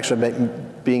satisfaction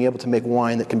of being able to make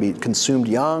wine that can be consumed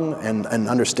young and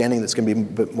understanding that's going to be a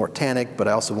bit more tannic, but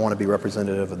I also want to be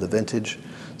representative of the vintage.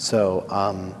 So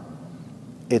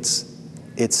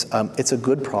it's a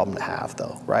good problem to have,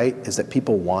 though, right? Is that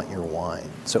people want your wine.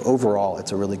 So overall,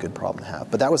 it's a really good problem to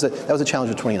have. But that was a challenge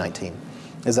of 2019,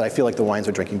 is that I feel like the wines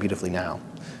are drinking beautifully now,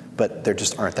 but there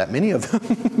just aren't that many of them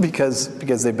because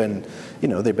they've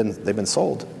been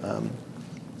sold.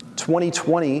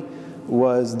 2020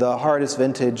 was the hardest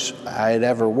vintage I had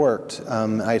ever worked.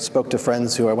 I spoke to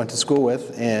friends who I went to school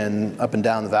with up and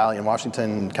down the valley in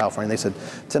Washington, California. And they said,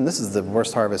 Tim, this is the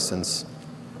worst harvest since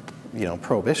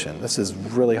Prohibition. This is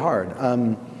really hard.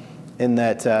 In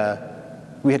that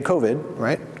we had COVID,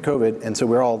 right? COVID, and so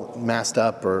we're all masked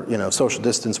up or, social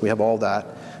distance. We have all that.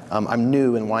 I'm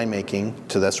new in winemaking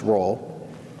to this role.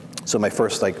 So my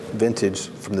first vintage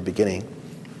from the beginning.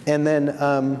 And then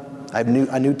I have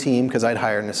a new team because I'd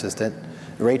hired an assistant,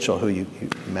 Rachel, who you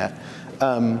met.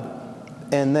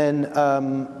 And then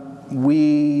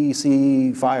we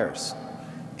see fires.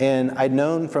 And I'd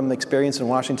known from the experience in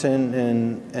Washington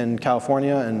and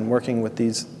California and working with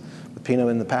Pinot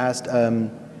in the past,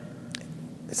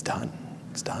 it's done.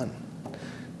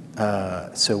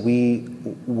 So we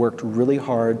worked really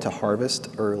hard to harvest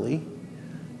early.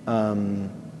 And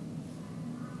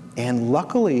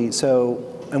luckily,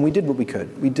 and we did what we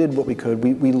could.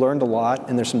 We learned a lot,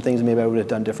 and there's some things maybe I would have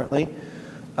done differently.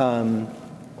 But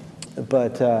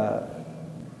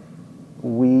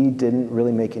we didn't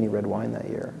really make any red wine that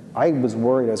year. I was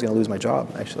worried I was going to lose my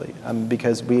job, actually,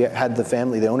 because we had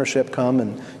the ownership come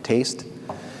and taste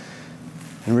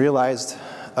and realized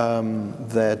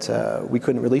that we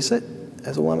couldn't release it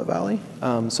as a Willamette Valley.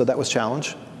 So that was a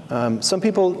challenge. Some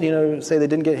people, say they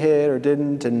didn't get hit or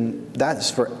didn't, and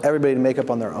that's for everybody to make up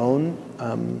on their own.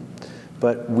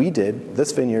 But we did.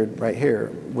 This vineyard right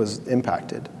here was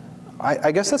impacted.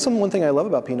 I guess that's one thing I love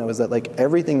about Pinot is that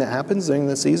everything that happens during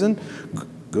the season,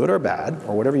 good or bad,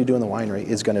 or whatever you do in the winery,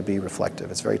 is going to be reflective.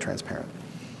 It's very transparent.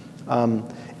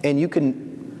 And you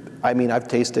can, I've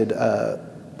tasted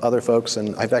other folks,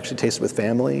 and I've actually tasted with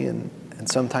family, and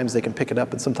sometimes they can pick it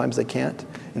up, and sometimes they can't.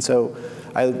 And so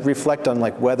I reflect on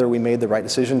whether we made the right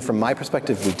decision. From my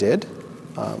perspective, we did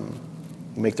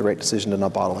make the right decision to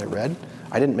not bottle it red.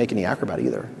 I didn't make any Acrobat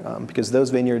either, because those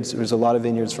vineyards, there's a lot of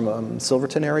vineyards from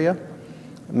Silverton area,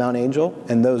 Mount Angel,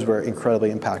 and those were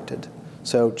incredibly impacted.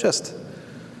 So just,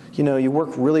 you work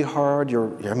really hard,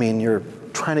 you're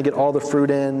trying to get all the fruit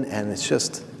in, and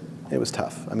it was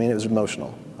tough. It was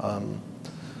emotional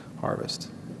harvest.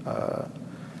 I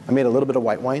made a little bit of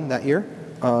white wine that year,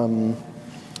 and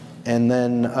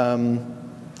then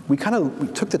we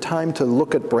took the time to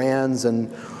look at brands and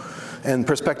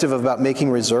perspective about making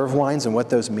reserve wines and what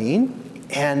those mean.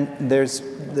 And there's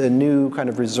the new kind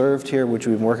of reserved here, which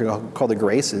we've been working on, called the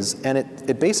Graces. And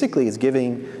it basically is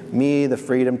giving me the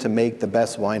freedom to make the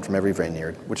best wine from every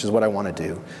vineyard, which is what I want to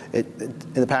do.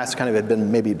 In the past, kind of had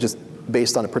been maybe just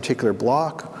based on a particular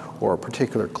block or a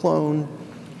particular clone.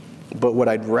 But what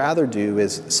I'd rather do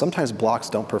is sometimes blocks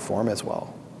don't perform as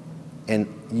well. And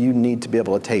you need to be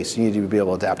able to taste, you need to be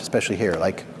able to adapt, especially here.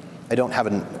 Like, I don't have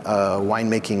a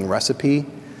winemaking recipe.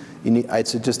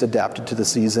 It's just adapted to the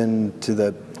season, to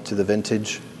the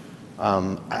vintage.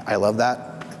 I love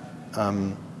that.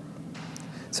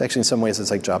 It's actually in some ways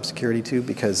it's like job security too,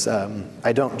 because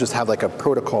I don't just have like a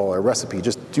protocol or a recipe,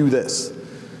 just do this.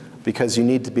 Because you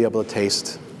need to be able to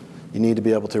taste, you need to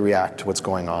be able to react to what's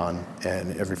going on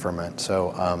in every ferment.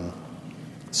 So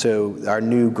our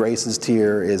new Graces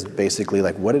tier is basically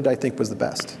like, what did I think was the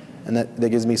best? And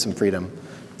that gives me some freedom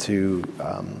to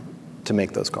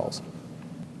make those calls.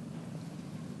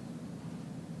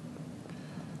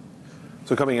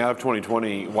 So coming out of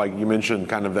 2020, like you mentioned,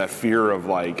 kind of that fear of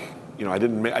like, I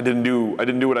didn't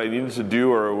do what I needed to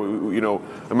do, or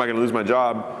am I going to lose my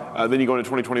job? Then you go into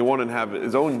 2021 and have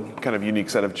its own kind of unique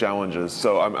set of challenges.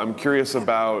 So I'm curious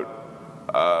about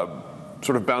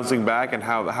sort of bouncing back and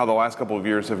how the last couple of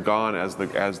years have gone as the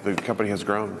company has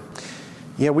grown.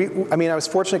 Yeah, I was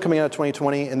fortunate coming out of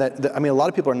 2020, and that a lot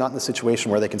of people are not in the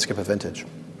situation where they can skip a vintage.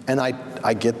 And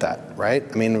I get that, right?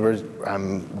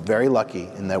 I'm very lucky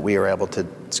in that we are able to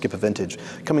skip a vintage.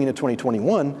 Coming into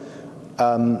 2021,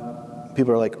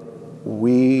 people are like,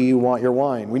 we want your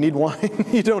wine. We need wine.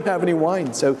 You don't have any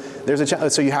wine. So there's a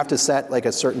challenge. So you have to set like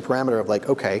a certain parameter of like,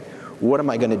 okay, what am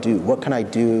I going to do? What can I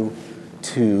do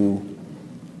to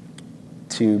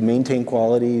maintain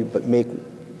quality, but make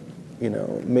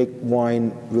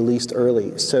wine released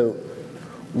early? So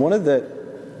one of the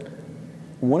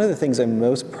things I'm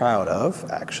most proud of,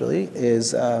 actually,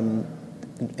 is,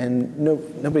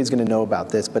 nobody's going to know about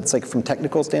this, but it's like from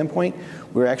technical standpoint,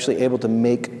 we're actually able to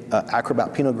make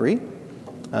Acrobat Pinot Gris,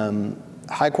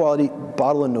 high quality,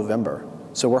 bottle in November.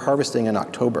 So we're harvesting in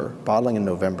October, bottling in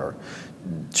November.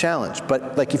 Challenge,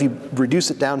 but like if you reduce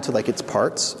it down to like its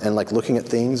parts and like looking at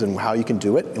things and how you can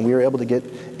do it, and we were able to get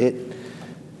it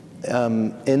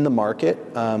in the market.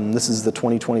 This is the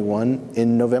 2021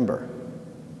 in November.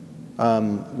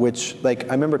 Which, like,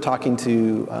 I remember talking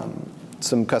to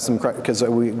some custom, because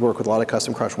we work with a lot of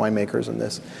custom crush winemakers in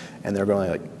this, and they're going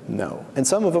like, no. And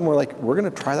some of them were like, we're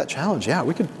going to try that challenge. Yeah,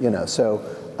 we could, So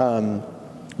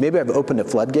maybe I've opened a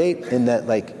floodgate in that,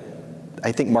 like,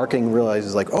 I think marketing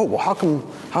realizes like, oh, well, how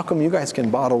come you guys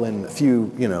can bottle in a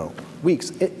few,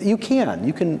 weeks? You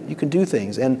can do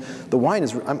things, and the wine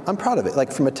is. I'm proud of it.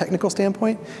 Like from a technical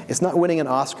standpoint, it's not winning an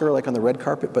Oscar like on the red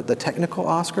carpet, but the technical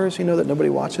Oscars, that nobody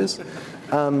watches.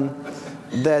 I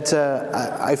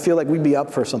feel like we'd be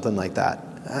up for something like that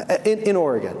in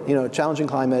Oregon. Challenging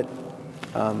climate.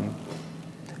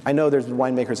 I know there's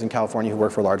winemakers in California who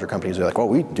work for larger companies who are like, well,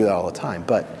 we do that all the time,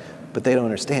 but they don't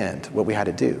understand what we had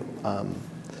to do.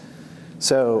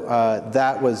 So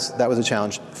that was a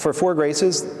challenge. For Four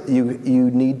Graces, you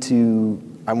need to,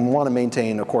 I want to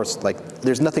maintain, of course, like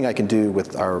there's nothing I can do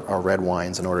with our red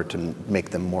wines in order to make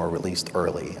them more released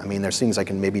early. There's things I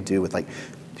can maybe do with like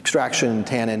extraction,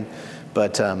 tannin,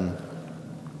 but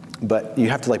you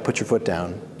have to like put your foot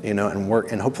down, and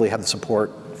work, and hopefully have the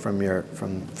support from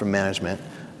management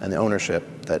and the ownership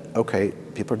that, okay,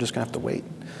 people are just gonna have to wait.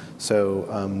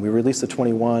 So we released the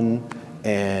 21.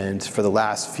 And for the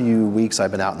last few weeks, I've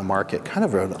been out in the market, kind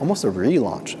of almost a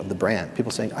relaunch of the brand.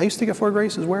 People saying, I used to get Four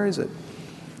Graces, where is it?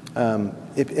 And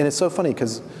it's so funny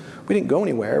because we didn't go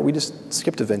anywhere, we just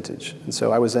skipped a vintage. And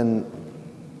so I was in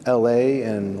LA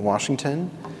and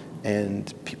Washington,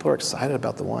 and people are excited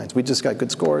about the wines. We just got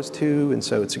good scores too, and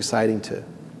so it's exciting to,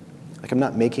 like, I'm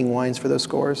not making wines for those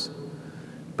scores,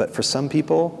 but for some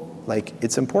people, like,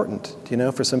 it's important,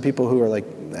 for some people who are like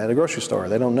at a grocery store,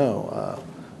 they don't know.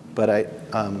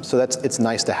 So it's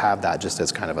nice to have that just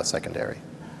as kind of a secondary.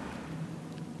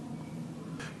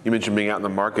 You mentioned being out in the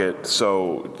market,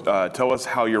 so tell us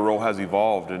how your role has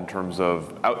evolved in terms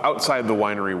of outside the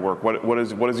winery work. What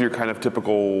is your kind of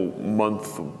typical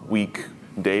month, week,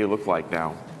 day look like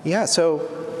now? Yeah, so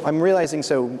I'm realizing,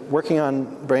 working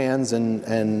on brands and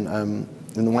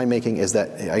in the winemaking is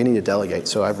that I need to delegate.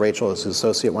 So I have Rachel as an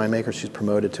associate winemaker. She's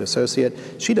promoted to associate.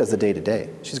 She does the day-to-day.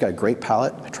 She's got a great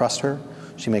palate. I trust her.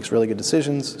 She makes really good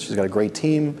decisions. She's got a great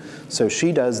team. So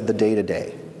she does the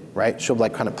day-to-day, right? She'll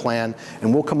like kind of plan,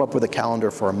 and we'll come up with a calendar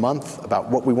for a month about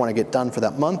what we want to get done for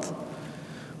that month.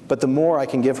 But the more I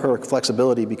can give her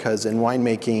flexibility, because in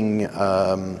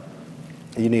winemaking,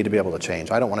 you need to be able to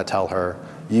change. I don't want to tell her,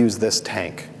 use this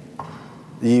tank,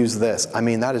 use this.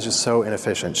 That is just so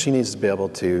inefficient. She needs to be able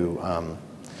to,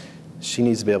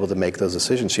 make those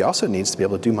decisions. She also needs to be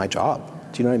able to do my job.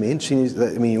 Do you know what I mean?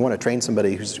 You want to train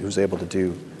somebody who's able to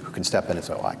who can step in and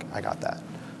say, oh, I got that.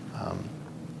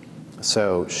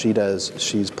 So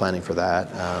she's planning for that.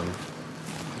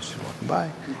 She's walking by.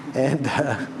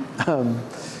 And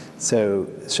so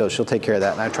she'll take care of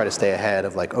that. And I try to stay ahead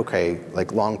of like, okay,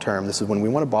 like long term, this is when we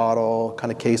want to bottle,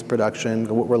 kind of case production,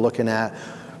 what we're looking at,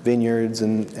 vineyards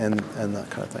and that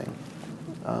kind of thing.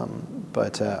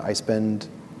 But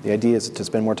the idea is to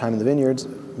spend more time in the vineyards,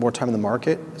 more time in the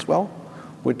market as well,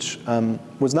 which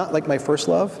was not like my first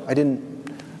love. I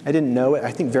didn't know it.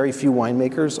 I think very few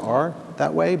winemakers are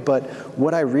that way. But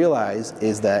what I realized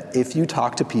is that if you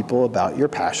talk to people about your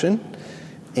passion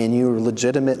and you're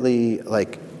legitimately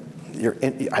like,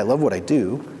 I love what I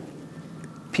do,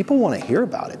 people want to hear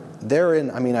about it.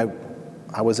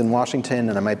 I was in Washington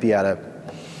and I might be at a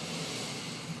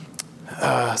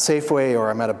Safeway,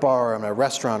 or I'm at a bar, or I'm at a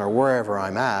restaurant, or wherever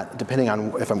I'm at, depending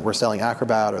on if we're selling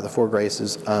Acrobat or the Four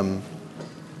Graces, and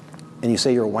you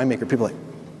say you're a winemaker, people are like,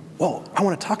 well, I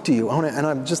want to talk to you. And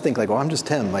I just think like, well, I'm just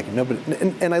Tim. Like nobody,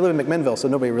 and I live in McMinnville, so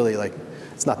nobody really like,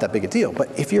 it's not that big a deal.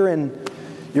 But if you're in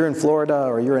Florida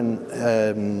or you're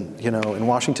in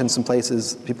Washington, some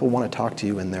places, people want to talk to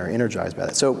you and they're energized by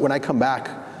that. So when I come back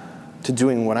to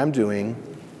doing what I'm doing,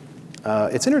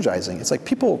 it's energizing. It's like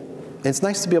it's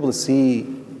nice to be able to see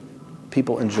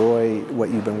people enjoy what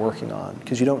you've been working on,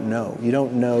 because you don't know, you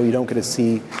don't get to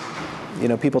see,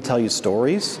 people tell you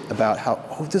stories about how,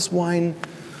 this wine,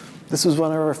 this was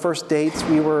one of our first dates,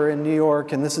 we were in New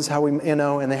York, and this is how we,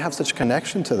 and they have such a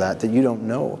connection to that you don't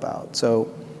know about.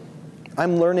 So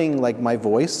I'm learning, like, my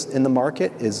voice in the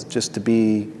market is just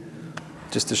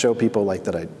to show people like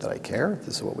that I care,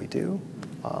 this is what we do.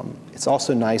 It's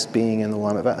also nice being in the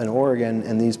Willamette Valley in Oregon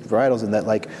and these varietals, in that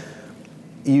like,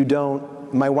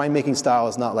 my winemaking style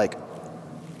is not like,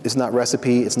 it's not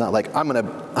recipe, it's not like I'm gonna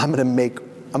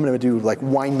do like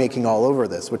winemaking all over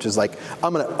this, which is like,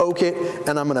 I'm gonna oak it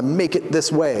and I'm gonna make it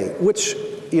this way, which,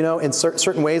 in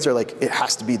certain ways are like, it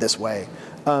has to be this way.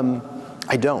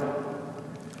 I don't.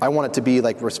 I want it to be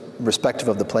like respective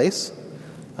of the place.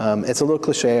 It's a little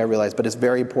cliche, I realize, but it's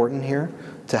very important here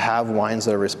to have wines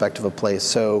that are respective of place.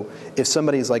 So if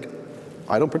somebody's like,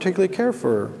 I don't particularly care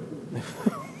for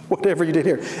whatever you did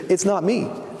here, it's not me.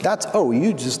 That's,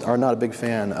 you just are not a big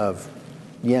fan of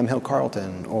Yamhill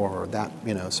Carlton or that,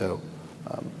 so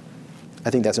I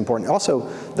think that's important. Also,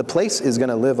 the place is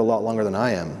gonna live a lot longer than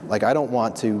I am. Like, I don't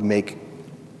want to make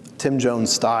Tim Jones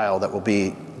style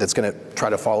that's gonna try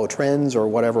to follow trends or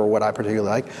whatever, or what I particularly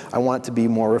like. I want it to be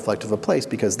more reflective of place,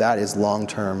 because that is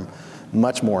long-term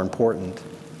much more important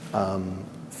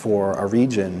for a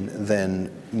region than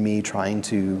me trying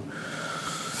to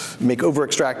make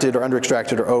over-extracted or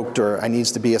under-extracted or oaked, or I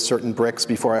needs to be a certain bricks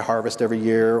before I harvest every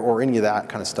year, or any of that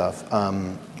kind of stuff.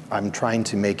 I'm trying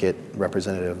to make it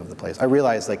representative of the place. I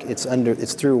realize like it's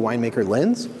through a winemaker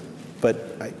lens,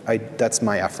 but that's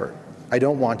my effort. I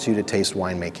don't want you to taste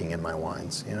winemaking in my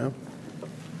wines,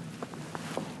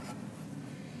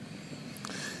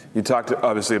 You talked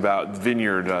obviously about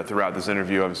vineyard throughout this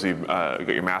interview. Obviously, you got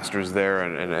your master's there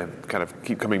and kind of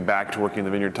keep coming back to working in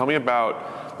the vineyard. Tell me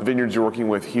about the vineyards you're working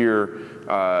with here.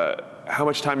 How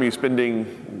much time are you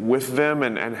spending with them,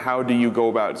 and how do you go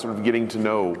about sort of getting to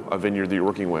know a vineyard that you're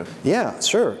working with? Yeah,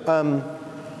 sure.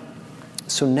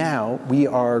 So now we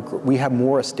have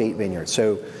more estate vineyards.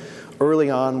 So early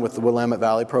on with the Willamette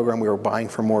Valley program, we were buying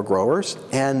from more growers,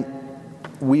 and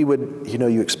we would,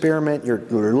 you experiment, you're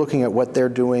looking at what they're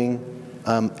doing,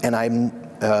 and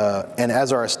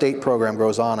as our estate program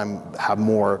grows on, have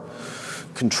more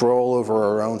control over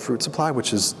our own fruit supply,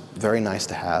 which is very nice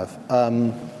to have.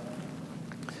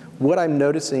 What I'm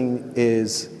noticing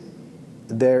is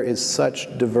there is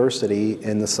such diversity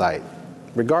in the site,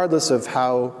 regardless of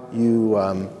how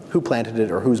who planted it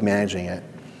or who's managing it.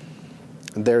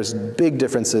 There's big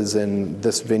differences in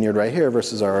this vineyard right here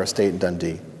versus our estate in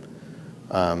Dundee.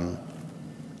 And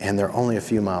they're only a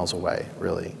few miles away,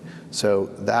 really. So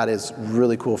that is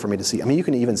really cool for me to see. I mean, you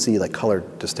can even see like color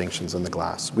distinctions in the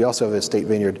glass. We also have a state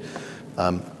vineyard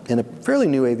in a fairly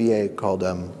new AVA called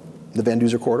the Van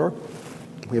Duzer Corridor.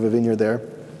 We have a vineyard there.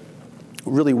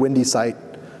 Really windy site,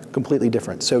 completely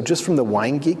different. So just from the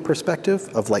wine geek perspective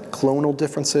of like clonal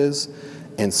differences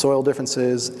and soil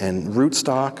differences and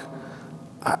rootstock,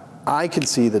 I can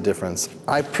see the difference.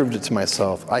 I proved it to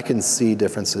myself. I can see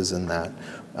differences in that.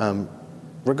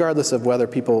 Regardless of whether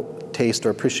people taste or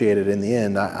appreciate it in the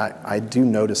end, I do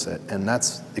notice it, and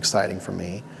that's exciting for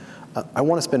me. I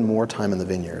want to spend more time in the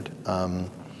vineyard.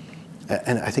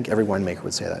 And I think every winemaker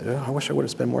would say that. I wish I would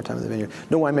have spent more time in the vineyard.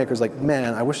 No winemaker's like,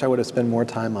 man, I wish I would have spent more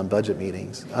time on budget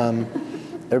meetings.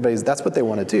 That's what they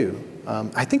want to do.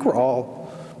 I think we're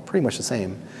all pretty much the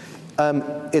same.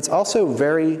 It's also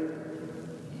very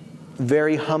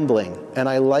very humbling, and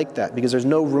I like that because there's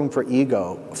no room for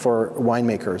ego for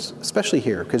winemakers, especially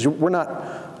here, because we're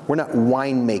not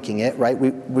wine making it, right?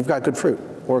 We've got good fruit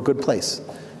or a good place,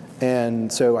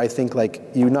 and so I think like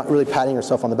you're not really patting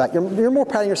yourself on the back. You're more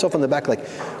patting yourself on the back, like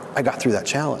I got through that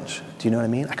challenge. Do you know what I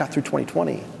mean? I got through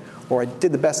 2020, or I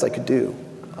did the best I could do.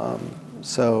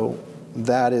 So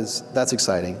that's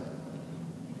exciting.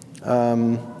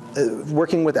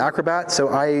 Working with Acrobat, so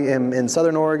I am in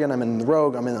Southern Oregon, I'm in the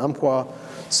Rogue, I'm in Umpqua,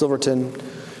 Silverton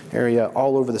area,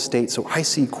 all over the state, so I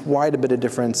see quite a bit of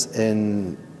difference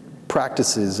in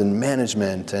practices and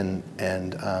management, and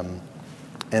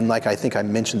like I think I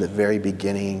mentioned at the very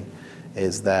beginning,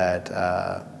 is that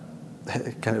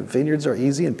kind of vineyards are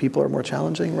easy and people are more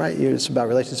challenging, right? It's about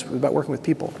relationships, about working with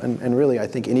people, and really I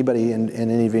think anybody in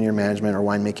any vineyard management or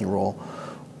winemaking role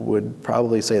would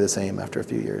probably say the same after a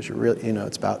few years. You're really,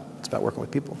 it's about working with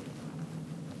people.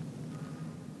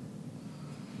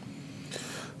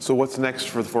 So what's next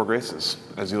for the Four Graces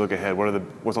as you look ahead?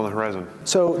 What's on the horizon?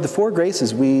 So the Four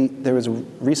Graces, there was a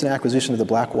recent acquisition of the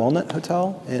Black Walnut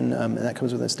Hotel, and that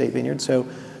comes with a state vineyard. So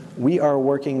we are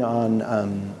working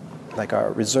on like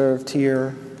our reserve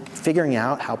tier, figuring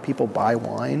out how people buy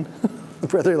wine,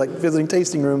 whether like visiting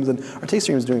tasting rooms, and our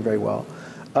tasting room is doing very well.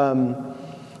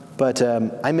 But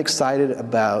I'm excited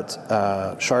about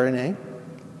Chardonnay.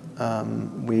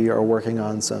 We are working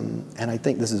on some, and I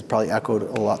think this is probably echoed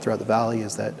a lot throughout the valley,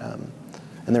 is that, and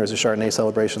there was a Chardonnay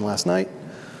celebration last night,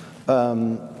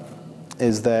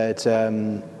 is that,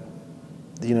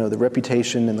 the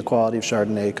reputation and the quality of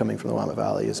Chardonnay coming from the Willamette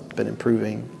Valley has been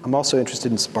improving. I'm also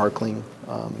interested in sparkling.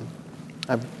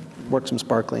 I've worked some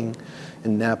sparkling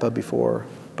in Napa before,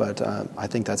 but I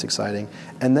think that's exciting.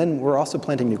 And then we're also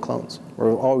planting new clones.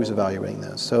 We're always evaluating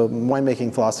those. So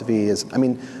winemaking philosophy is,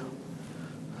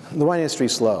 the wine industry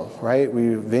is slow, right?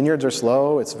 Vineyards are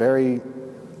slow. It's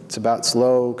about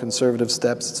slow, conservative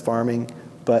steps. It's farming.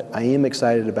 But I am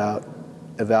excited about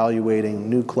evaluating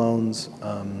new clones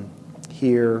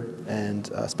here, and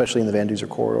especially in the Van Duzer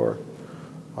corridor.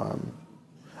 I'm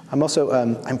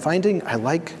finding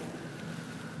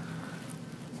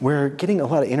we're getting a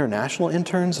lot of international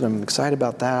interns, and I'm excited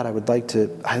about that. I would like to,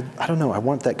 I don't know, I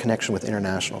want that connection with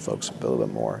international folks a little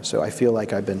bit more. So I feel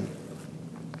like I've been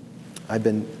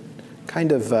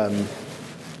kind of, I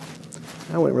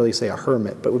wouldn't really say a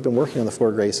hermit, but we've been working on the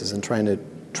Four Graces and trying to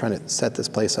set this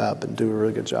place up and do a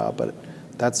really good job. But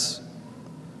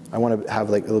I want to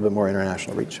have like a little bit more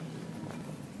international reach.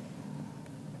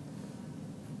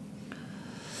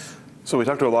 So we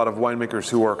talked to a lot of winemakers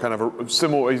who are kind of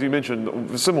similar, as you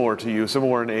mentioned, similar to you,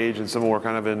 similar in age and similar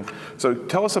kind of in. So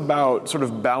tell us about sort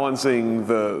of balancing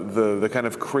the kind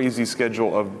of crazy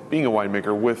schedule of being a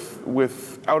winemaker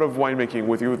with out of winemaking,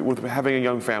 with having a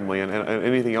young family and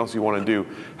anything else you want to do.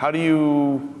 How do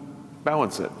you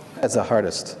balance it? That's the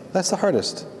hardest.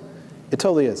 It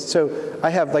totally is. So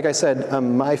I have, like I said,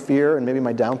 my fear and maybe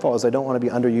my downfall is I don't want to be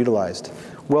underutilized.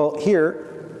 Well, here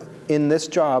in this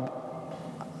job,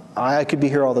 I could be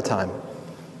here all the time,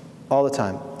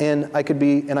 and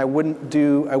I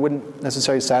wouldn't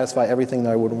necessarily satisfy everything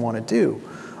that I would want to do,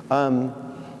 and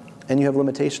you have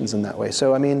limitations in that way.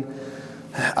 So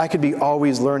I could be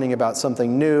always learning about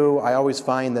something new. I always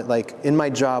find that like in my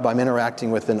job, I'm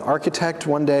interacting with an architect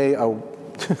one day, a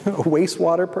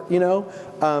wastewater,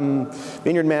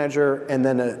 vineyard manager, and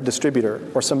then a distributor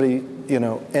or somebody,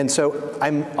 and so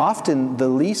I'm often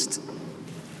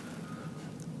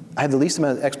I have the least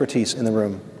amount of expertise in the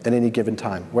room at any given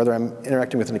time, whether I'm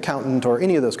interacting with an accountant or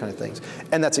any of those kind of things.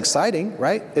 And that's exciting,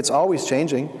 right? It's always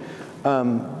changing.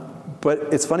 But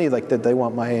it's funny like that they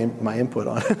want my input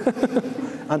on,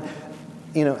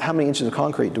 how many inches of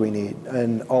concrete do we need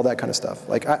and all that kind of stuff.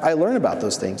 Like I learn about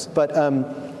those things, but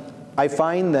I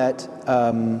find that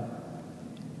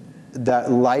that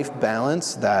life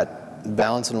balance, that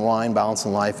balance in wine, balance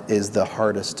in life is the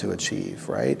hardest to achieve,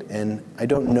 right? And I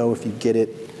don't know if you get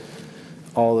it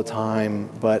all the time,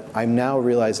 but I'm now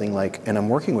realizing and I'm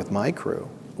working with my crew.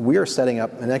 We are setting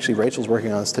up, and actually Rachel's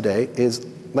working on this today, is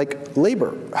like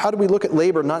labor. How do we look at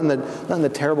labor, not in the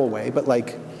terrible way, but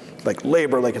like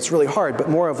labor, like it's really hard, but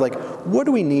more of like, what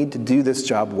do we need to do this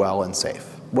job well and safe?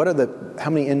 How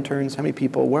many interns, how many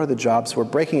people, what are the jobs? We're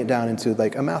breaking it down into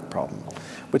like a math problem,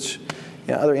 which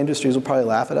other industries will probably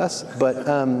laugh at us, but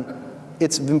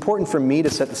it's important for me to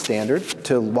set the standard,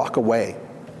 to walk away.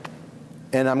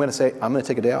 And I'm going to say, I'm going to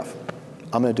take a day off.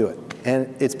 I'm going to do it.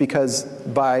 And it's because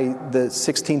by the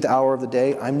 16th hour of the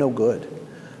day, I'm no good.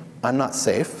 I'm not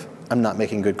safe. I'm not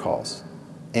making good calls.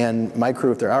 And my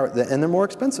crew, if they're out, and they're more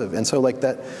expensive. And so like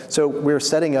that, so we're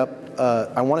setting up,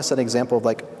 I want to set an example of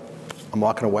like, I'm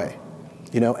walking away.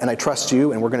 and I trust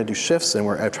you, and we're going to do shifts, and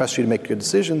I trust you to make good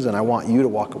decisions, and I want you to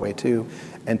walk away too,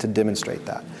 and to demonstrate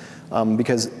that,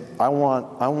 because I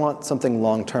want something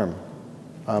long term.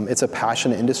 It's a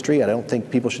passionate industry. I don't think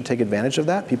people should take advantage of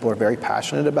that. People are very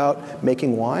passionate about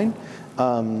making wine,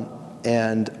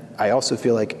 and I also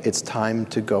feel like it's time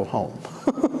to go home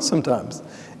sometimes,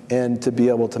 and to be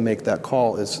able to make that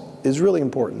call is really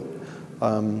important,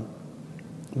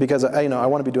 because I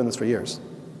want to be doing this for years.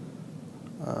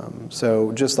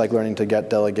 So just like learning to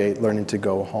delegate, learning to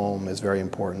go home is very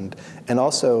important. And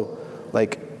also,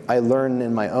 like I learned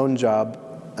in my own job,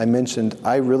 I mentioned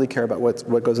I really care about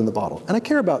what goes in the bottle. And I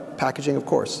care about packaging, of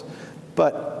course,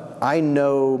 but I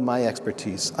know my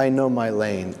expertise. I know my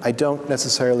lane. I don't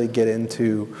necessarily get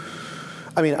into,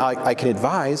 I can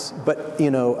advise, but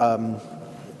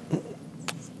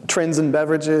trends in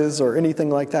beverages or anything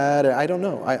like that, I don't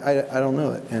know. I don't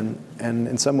know it. And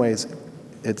in some ways,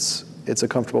 it's a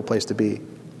comfortable place to be.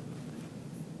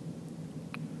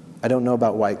 I don't know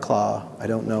about White Claw. I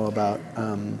don't know about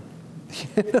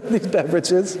these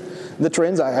beverages, the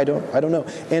trends. I don't know.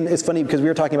 And it's funny because we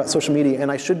were talking about social media,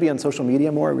 and I should be on social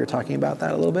media more. We were talking about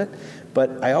that a little bit,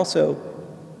 but I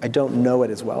don't know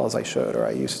it as well as I should or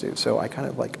I used to. So I kind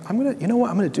of like, I'm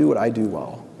gonna do what I do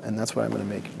well, and that's what I'm gonna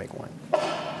make wine.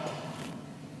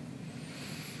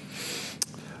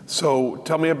 So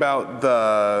tell me about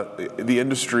the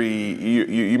industry.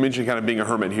 You mentioned kind of being a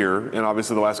hermit here, and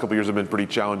obviously the last couple of years have been pretty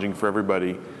challenging for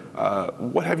everybody.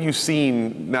 What have you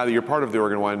seen now that you're part of the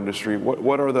Oregon wine industry?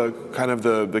 What are the kind of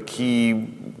the key?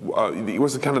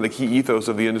 What's the kind of the key ethos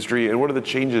of the industry, and what are the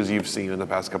changes you've seen in the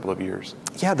past couple of years?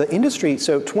 Yeah, the industry.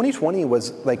 So 2020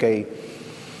 was like an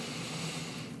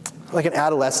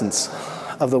adolescence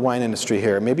of the wine industry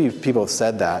here. Maybe people have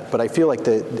said that, but I feel like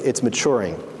it's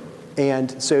maturing.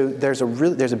 And so there's a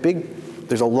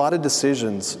lot of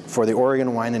decisions for the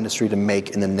Oregon wine industry to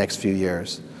make in the next few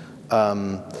years,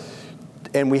 and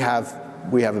we have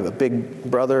a big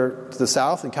brother to the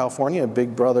south in California, a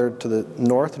big brother to the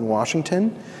north in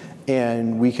Washington,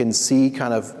 and we can see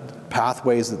kind of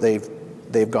pathways that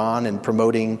they've gone in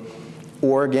promoting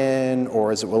Oregon,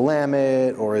 or is it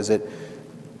Willamette, or is it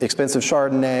expensive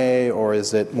Chardonnay, or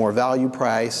is it more value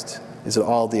priced? Is it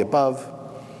all of the above?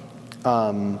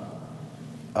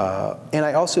 And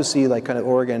I also see like kind of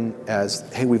Oregon as,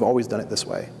 hey, we've always done it this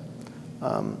way.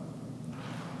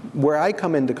 Where I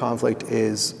come into conflict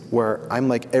is where I'm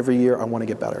like, every year I want to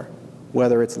get better.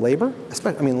 Whether it's labor,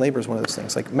 labor is one of those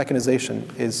things. Like mechanization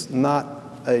is not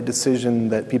a decision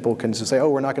that people can just say, oh,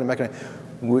 we're not going to mechanize.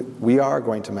 We are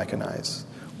going to mechanize.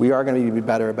 We are going to be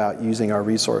better about using our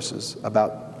resources,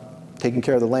 about taking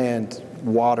care of the land,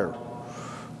 water.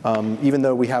 Even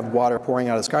though we have water pouring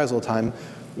out of the skies all the time,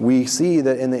 we see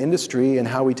that in the industry and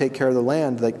how we take care of the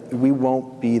land, like we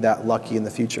won't be that lucky in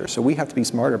the future. So we have to be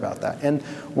smarter about that. And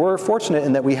we're fortunate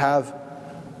in that we have,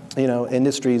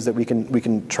 industries that we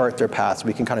can chart their paths.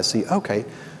 We can kind of see, okay,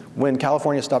 when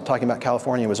California stopped talking about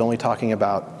California, it was only talking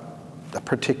about a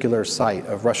particular site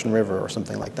of Russian River or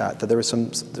something like that. That there's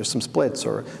some splits,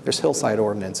 or there's hillside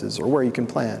ordinances, or where you can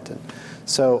plant. And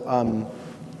so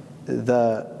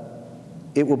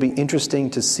it will be interesting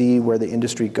to see where the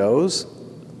industry goes.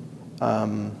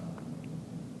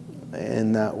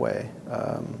 In that way,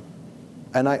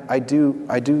 and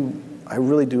I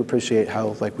really do appreciate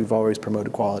how like we've always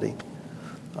promoted quality.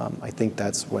 I think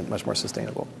that's much more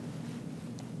sustainable.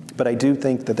 But I do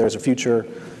think that there's a future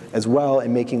as well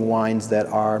in making wines that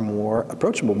are more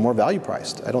approachable, more value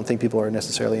priced. I don't think people are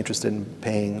necessarily interested in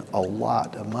paying a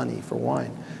lot of money for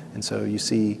wine, and so you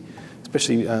see,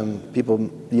 especially people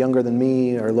younger than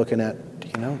me are looking at.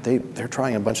 They're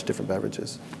trying a bunch of different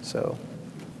beverages. So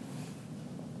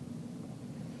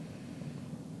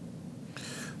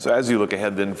as you look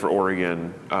ahead then for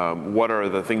Oregon, what are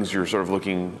the things you're sort of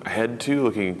looking ahead to,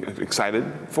 looking excited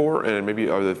for, and maybe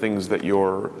are the things that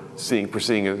you're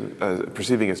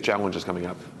perceiving as challenges coming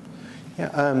up?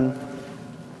 Yeah.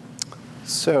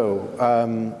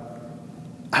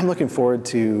 I'm looking forward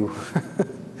to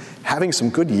having some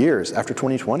good years after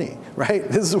 2020, right?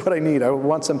 This is what I need. I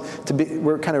want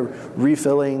we're kind of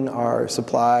refilling our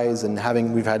supplies,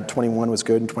 and we've had 21 was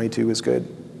good and 22 was good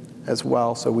as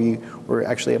well. So we were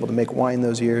actually able to make wine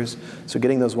those years. So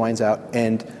getting those wines out.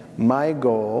 And my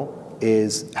goal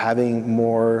is having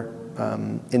more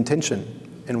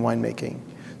intention in winemaking.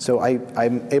 So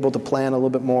I'm able to plan a little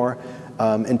bit more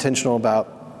intentional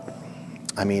about,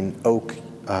 oak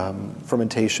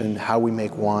fermentation, how we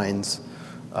make wines,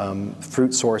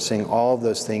 fruit sourcing, all of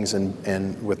those things,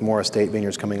 and with more estate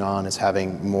vineyards coming on, is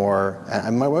having more,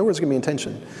 and my word's going to be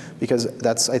intention, because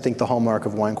that's, I think, the hallmark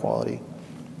of wine quality.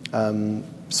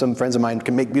 some friends of mine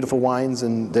can make beautiful wines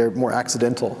and they're more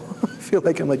accidental. I feel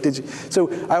like I'm like, did you?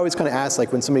 So I always kind of ask,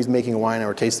 like when somebody's making a wine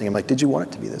or tasting, I'm like, did you want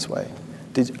it to be this way?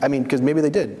 Because maybe they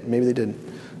did, maybe they didn't.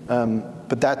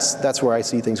 But that's where I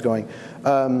see things going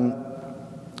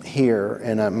here,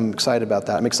 and I'm excited about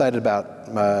that. I'm excited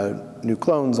about new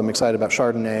clones. I'm excited about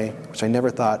Chardonnay, which I never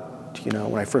thought,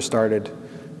 when I first started,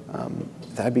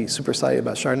 that I'd be super excited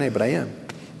about Chardonnay, but I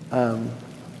am.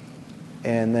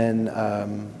 And then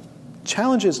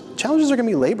challenges are going to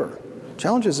be labor.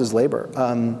 Challenges is labor.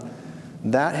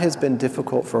 That has been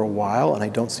difficult for a while, and I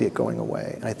don't see it going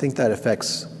away. And I think that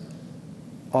affects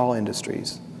all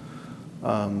industries.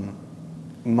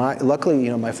 Luckily,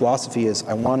 my philosophy is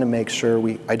I want to make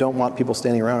sure I don't want people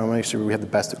standing around. I want to make sure we have the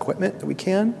best equipment that we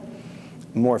can,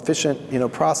 more efficient,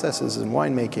 processes in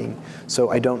winemaking. So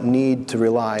I don't need to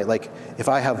rely, like if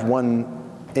I have one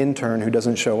intern who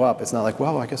doesn't show up, it's not like,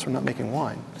 well, I guess we're not making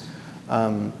wine.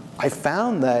 I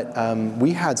found that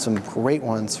we had some great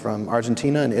ones from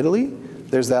Argentina and Italy.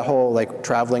 There's that whole like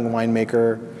traveling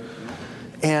winemaker.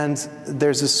 And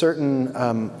there's a certain,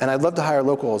 and I'd love to hire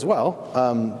local as well,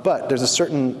 but there's a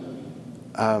certain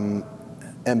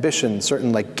ambition,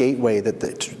 certain like gateway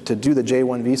to do the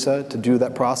J1 visa, to do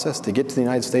that process, to get to the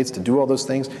United States, to do all those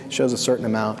things, shows a certain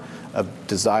amount of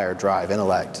desire, drive,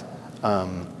 intellect.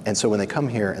 And so when they come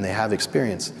here and they have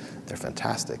experience, they're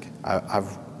fantastic. I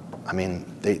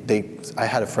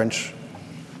had a French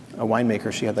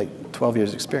winemaker, she had like 12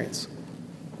 years experience.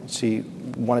 She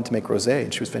wanted to make rosé,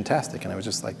 and she was fantastic, and I was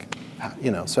just like,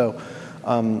 so,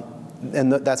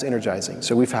 and that's energizing.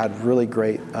 So we've had really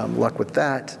great luck with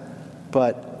that,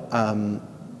 but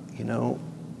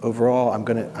overall,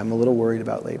 I'm a little worried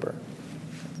about labor.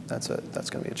 That's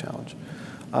going to be a challenge.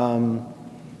 I'm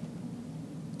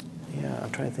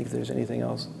trying to think if there's anything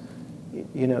else.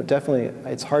 Definitely,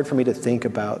 it's hard for me to think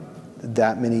about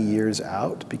that many years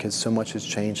out because so much has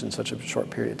changed in such a short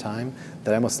period of time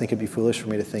that I almost think it'd be foolish for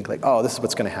me to think like, oh, this is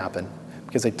what's going to happen,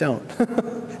 because I don't.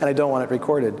 And I don't want it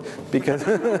recorded because,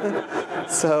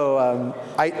 so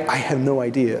I have no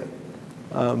idea.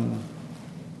 But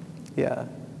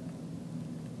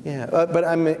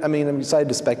I'm excited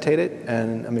to spectate it,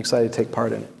 and I'm excited to take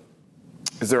part in it.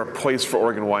 Is there a place for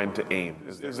Oregon wine to aim?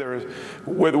 Is there,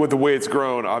 with the way it's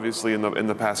grown, obviously in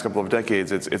the past couple of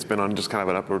decades, it's been on just kind of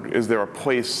an upward. Is there a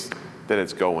place that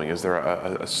it's going? Is there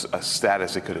a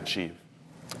status it could achieve?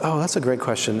 Oh, that's a great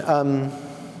question.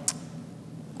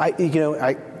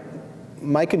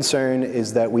 My concern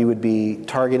is that we would be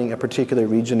targeting a particular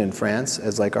region in France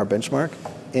as like our benchmark,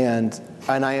 and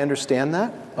I understand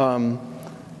that,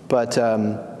 but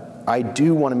I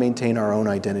do want to maintain our own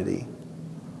identity.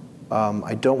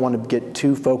 I don't want to get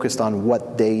too focused on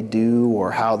what they do or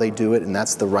how they do it, and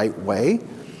that's the right way.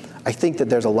 I think that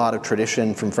there's a lot of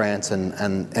tradition from France and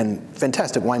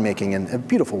fantastic winemaking and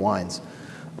beautiful wines.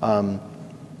 I'm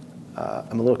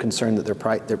a little concerned that they're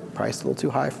priced a little too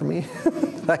high for me.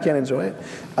 I can't enjoy it.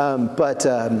 But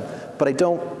I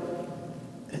don't.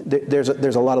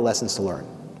 There's a lot of lessons to learn.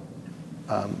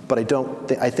 But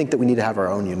I think that we need to have our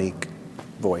own unique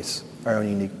voice, our own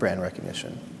unique brand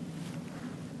recognition.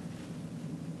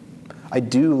 I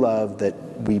do love that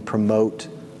we promote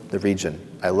the region.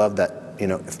 I love that,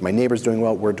 if my neighbor's doing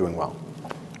well, we're doing well,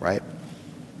 right?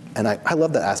 And I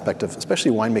love that aspect of,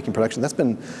 especially winemaking production. That's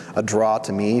been a draw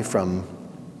to me from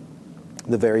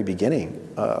the very beginning,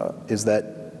 is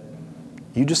that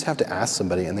you just have to ask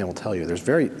somebody and they will tell you.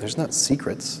 There's not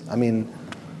secrets.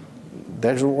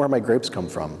 There's where my grapes come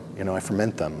from. I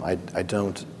ferment them. I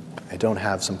don't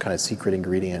have some kind of secret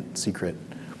ingredient, secret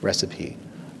recipe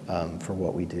for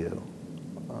what we do.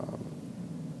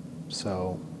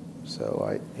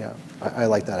 I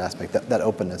like that aspect, that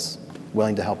openness,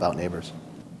 willing to help out neighbors.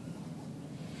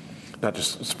 Not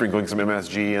just sprinkling some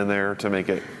MSG in there to make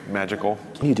it magical.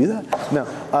 Can you do that? No.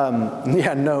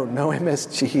 No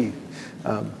MSG.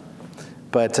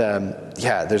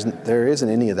 There isn't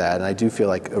any of that, and I do feel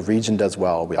like a region does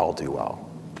well, we all do well.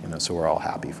 So we're all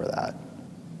happy for that.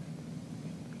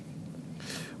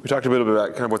 We talked a little bit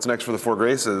about kind of what's next for the Four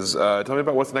Graces. Tell me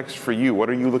about what's next for you. What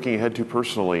are you looking ahead to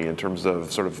personally in terms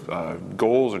of sort of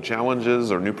goals or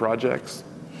challenges or new projects?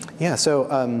 Yeah, so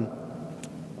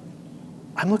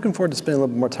I'm looking forward to spending a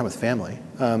little bit more time with family.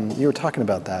 You were talking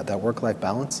about that work-life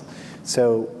balance.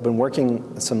 So been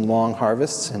working some long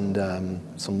harvests and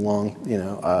some long, been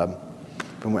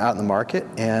out in the market,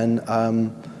 and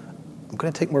I'm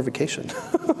going to take more vacation.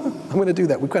 I'm going to do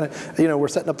that. We've kind of, we're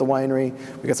setting up the winery.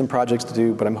 We got some projects to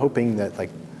do, but I'm hoping that like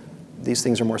these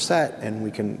things are more set and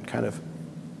we can kind of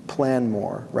plan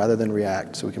more rather than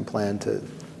react. So we can plan to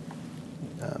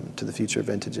the future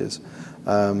vintages.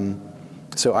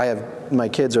 So my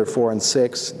kids are 4 and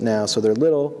 6 now, so they're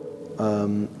little,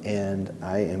 and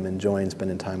I am enjoying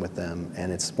spending time with them.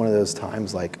 And it's one of those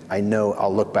times, like, I know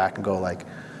I'll look back and go, like,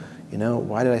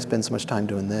 why did I spend so much time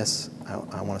doing this?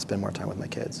 I want to spend more time with my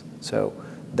kids. So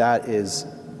that is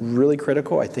really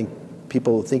critical. I think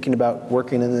people thinking about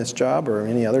working in this job or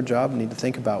any other job need to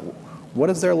think about, what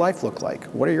does their life look like?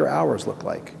 What do your hours look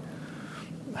like?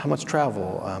 How much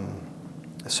travel?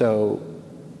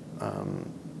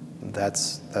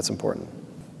 That's important.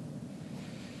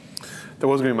 That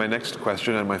was going to be my next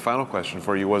question, and my final question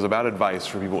for you was about advice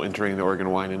for people entering the Oregon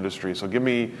wine industry. So give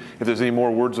me, if there's any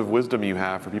more words of wisdom you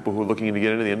have for people who are looking to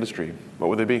get into the industry, what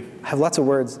would they be? I have lots of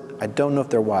words. I don't know if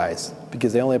they're wise,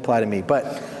 because they only apply to me. But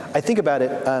I think about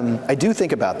it. I do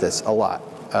think about this a lot,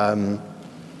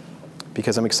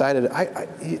 because I'm excited.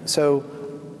 So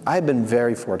I've been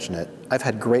very fortunate. I've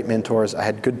had great mentors. I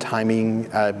had good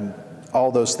timing. All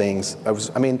those things.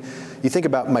 You think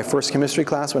about my first chemistry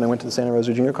class when I went to the Santa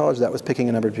Rosa Junior College, that was picking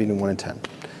a number between 1 and 10. And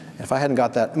if I hadn't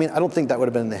got that, I don't think that would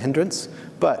have been the hindrance,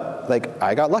 but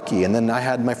I got lucky. And then I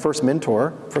had my first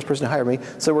mentor, first person to hire me,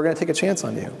 said, we're going to take a chance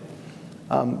on you.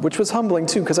 Which was humbling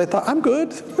too, because I thought, I'm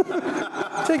good.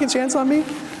 Take a chance on me.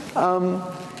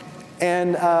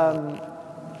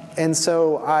 And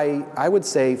so I would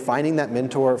say finding that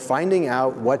mentor, finding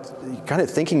out kind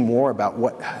of thinking more about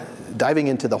diving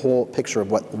into the whole picture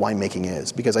of what winemaking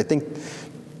is. Because I think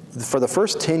for the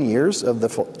first 10 years of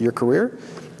your career,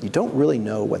 you don't really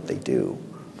know what they do.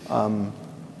 And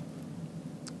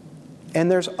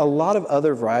there's a lot of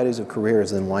other varieties of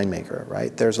careers than winemaker,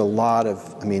 right? There's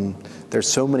there's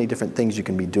so many different things you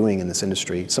can be doing in this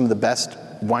industry. Some of the best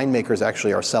winemakers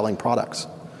actually are selling products,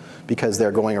 because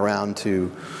they're going around to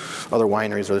other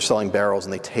wineries, or they're selling barrels,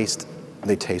 and they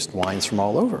taste wines from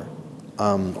all over,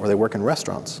 or they work in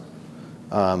restaurants.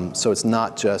 So it's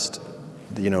not just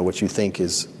what you think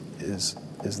is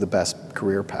the best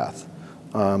career path.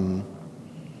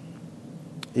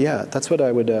 That's what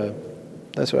I would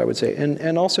say,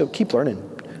 and also keep learning.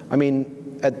 I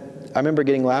remember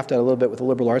getting laughed at a little bit with a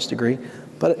liberal arts degree,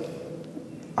 but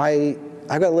I've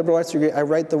got a liberal arts degree. I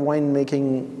write the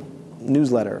winemaking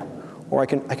newsletter, or I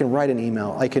can write an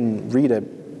email. I can read a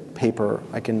paper.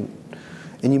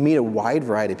 And you meet a wide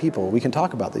variety of people. We can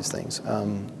talk about these things.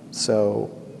 So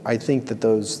I think that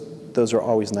those are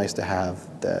always nice to have.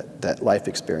 That life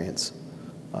experience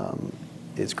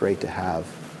is great to have,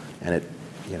 and it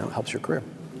helps your career.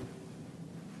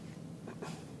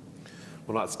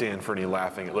 Will not stand for any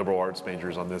laughing at liberal arts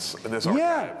majors on this archive.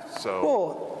 Yeah.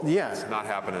 So yeah. It's not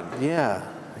happening. Yeah,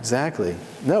 exactly.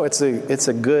 No, it's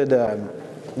a good. I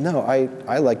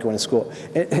like going to school.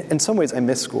 In some ways, I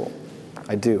miss school.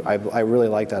 I do. I really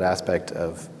like that aspect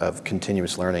of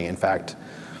continuous learning. In fact,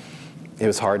 it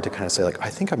was hard to kind of say, I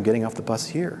think I'm getting off the bus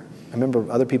here. I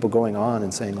remember other people going on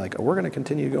and saying, oh, we're going to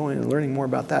continue going and learning more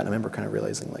about that. And I remember kind of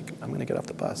realizing, I'm going to get off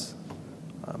the bus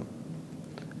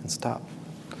and stop.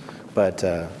 But,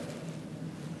 I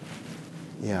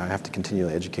have to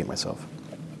continually educate myself.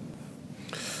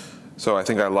 So I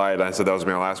think I lied. I said that was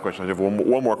my last question. I have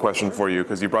one more question for you,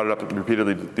 because you brought it up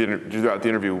repeatedly throughout the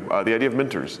interview, the idea of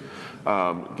mentors.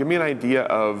 Give me an idea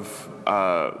of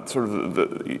sort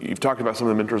of you've talked about some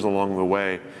of the mentors along the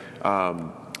way.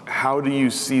 How do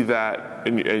you see that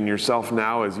in yourself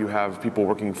now as you have people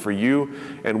working for you?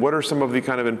 And what are some of the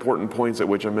kind of important points at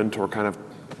which a mentor kind of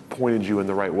pointed you in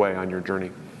the right way on your journey?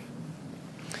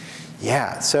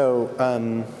 Yeah, so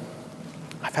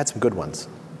I've had some good ones.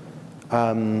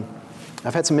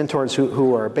 I've had some mentors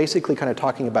who are basically kind of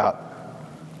talking about,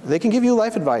 they can give you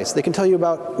life advice. They can tell you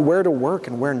about where to work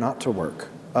and where not to work.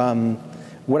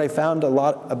 What I found a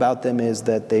lot about them is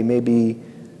that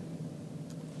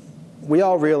we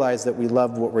all realize that we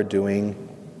love what we're doing.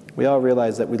 We all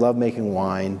realize that we love making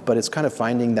wine, but it's kind of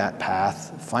finding that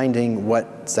path, finding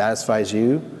what satisfies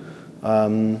you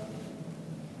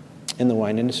in the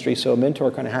wine industry. So a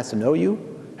mentor kind of has to know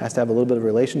you, has to have a little bit of a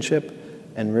relationship,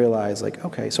 and realize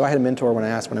okay, so I had a mentor when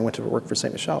I went to work for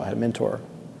St. Michel. I had a mentor.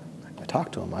 I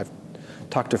talked to him. I've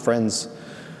talked to friends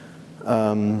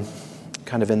kind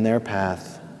of in their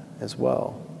path as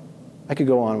well. I could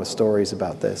go on with stories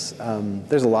about this.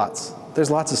 There's lots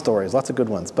of stories, lots of good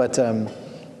ones. But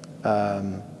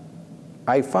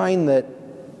I find that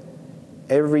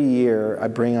every year I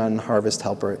bring on harvest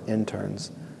helper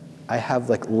interns. I have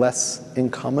less in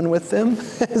common with them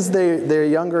as they're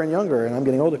younger and younger, and I'm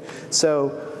getting older.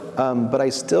 So, but I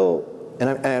still,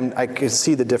 and I can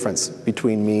see the difference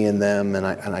between me and them, and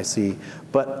I see,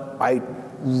 but I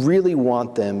really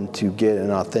want them to get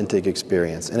an authentic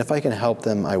experience, and if I can help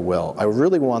them, I will. I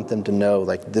really want them to know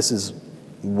this is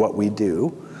what we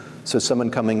do, So someone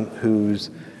coming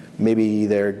who's maybe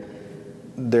they're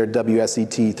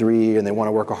WSET3 and they want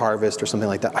to work a harvest or something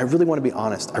like that. I really want to be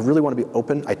honest. I really want to be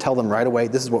open. I tell them right away,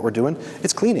 this is what we're doing.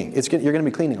 It's cleaning. You're going to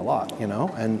be cleaning a lot,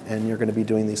 and you're going to be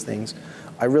doing these things.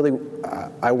 I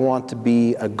want to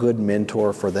be a good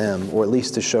mentor for them, or at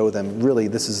least to show them really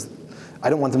I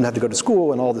don't want them to have to go to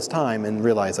school and all this time and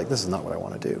realize like this is not what I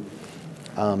want to do.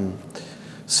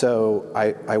 So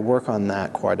I work on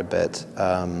that quite a bit.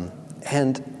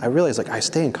 And I realize I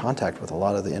stay in contact with a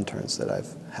lot of the interns that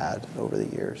I've had over the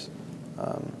years.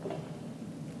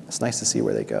 It's nice to see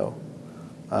where they go.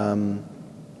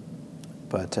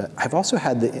 But I've also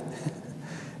had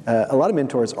a lot of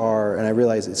mentors and I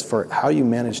realize it's for how you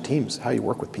manage teams, how you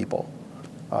work with people.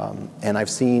 And I've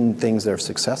seen things that are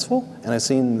successful, and I've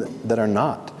seen that are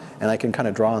not. And I can kind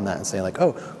of draw on that and say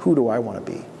who do I want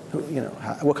to be?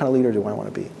 What kind of leader do I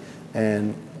want to be?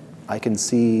 And I can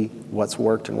see what's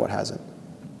worked and what hasn't.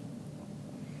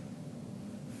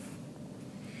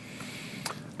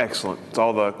 Excellent. That's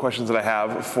all the questions that I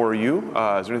have for you.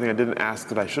 Is there anything I didn't ask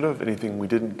that I should have? Anything we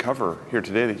didn't cover here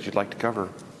today that you'd like to cover?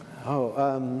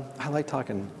 I like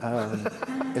talking.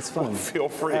 It's fun. Well, feel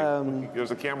free.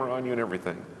 There's a camera on you and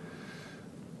everything.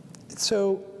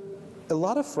 So a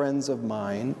lot of friends of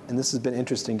mine, and this has been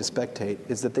interesting to spectate,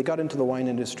 is that they got into the wine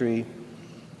industry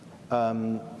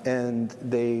and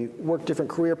they worked different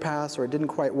career paths, or it didn't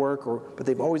quite work, but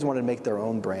they've always wanted to make their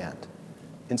own brand.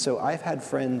 And so I've had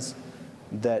friends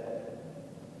that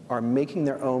are making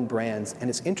their own brands, and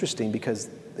it's interesting because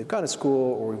they've gone to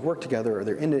school, or we've worked together, or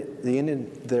they're in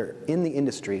the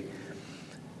industry,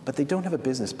 but they don't have a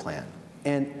business plan.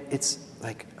 And it's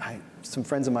like some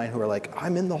friends of mine who are like,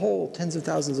 I'm in the hole, tens of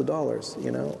thousands of dollars,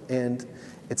 and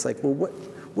it's like, well,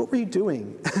 what were you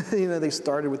doing? They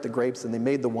started with the grapes and they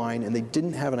made the wine, and they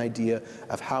didn't have an idea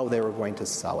of how they were going to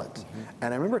sell it. Mm-hmm.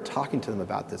 And I remember talking to them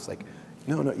about this,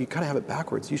 no, you kind of have it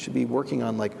backwards. You should be working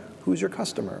on who's your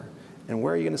customer and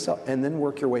where are you going to sell, and then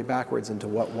work your way backwards into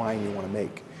what wine you want to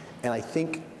make. And I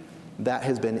think that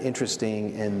has been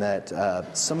interesting in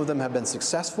that some of them have been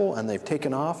successful and they've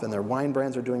taken off and their wine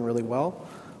brands are doing really well.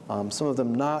 Some of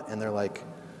them not, and they're like,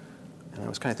 and I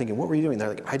was kind of thinking, what were you doing? They're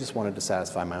like, I just wanted to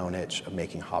satisfy my own itch of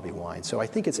making hobby wine. So I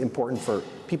think it's important for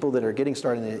people that are getting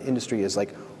started in the industry is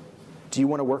do you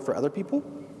want to work for other people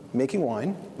making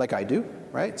wine like I do,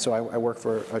 right? So I work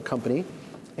for a company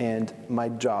and my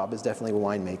job is definitely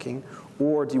winemaking.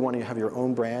 Or do you want to have your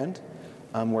own brand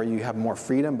where you have more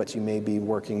freedom, but you may be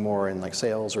working more in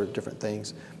sales or different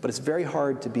things. But it's very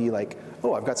hard to be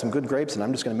I've got some good grapes and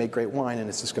I'm just going to make great wine and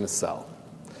it's just going to sell.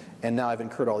 And now I've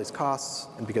incurred all these costs,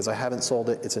 and because I haven't sold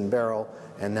it, it's in barrel,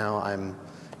 and now I'm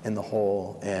in the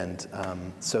hole. And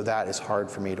so that is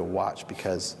hard for me to watch,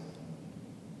 because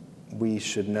we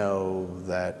should know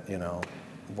that,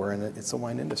 we're in it's a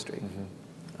wine industry.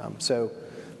 Mm-hmm. So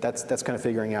that's kind of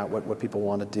figuring out what people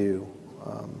want to do,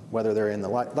 whether they're in the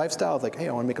lifestyle of hey,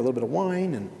 I want to make a little bit of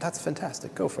wine, and that's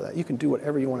fantastic, go for that. You can do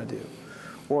whatever you want to do.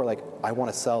 Or I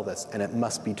want to sell this, and it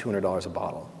must be $200 a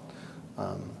bottle.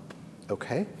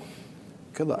 Okay,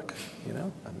 good luck,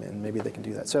 maybe they can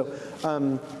do that. So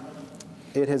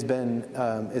it has been,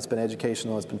 it's been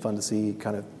educational, it's been fun to see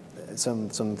kind of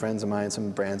some friends of mine,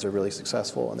 some brands are really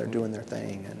successful and they're doing their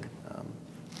thing and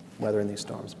weathering these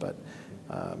storms, but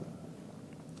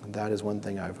that is one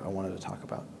thing I wanted to talk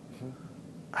about. Mm-hmm.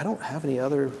 I don't have any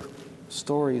other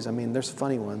stories. I mean, there's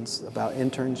funny ones about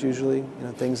interns usually,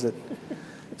 things that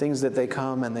they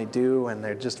come and they do, and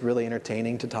they're just really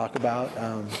entertaining to talk about.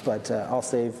 But I'll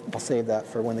save that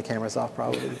for when the camera's off,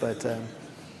 probably. But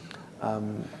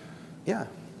yeah.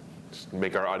 Just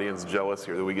make our audience jealous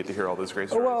here that we get to hear all this great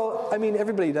stories. Well, I mean,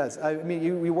 everybody does. I mean,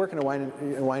 you work in a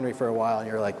winery for a while, and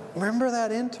you're like, remember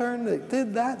that intern that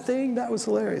did that thing? That was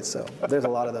hilarious. So there's a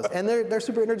lot of those, and they're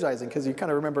super energizing because you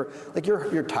kind of remember,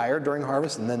 you're tired during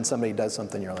harvest, and then somebody does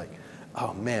something, you're like,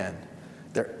 oh man.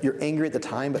 You're angry at the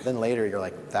time, but then later you're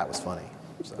like, that was funny.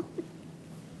 So.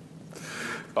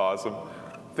 Awesome.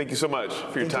 Thank you so much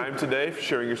for your time today, for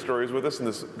sharing your stories with us in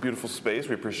this beautiful space.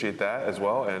 We appreciate that as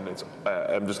well. And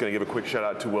I'm just going to give a quick shout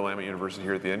out to Willamette University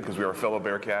here at the end, because we are fellow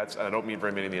Bearcats, and I don't meet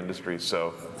very many in the industry.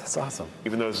 So that's awesome.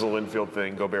 Even though this is a Linfield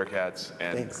thing, go Bearcats,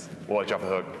 and Thanks. We'll let you off the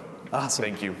hook. Awesome.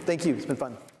 Thank you. Thank you. It's been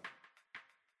fun.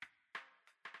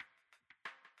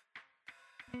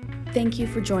 Thank you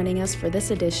for joining us for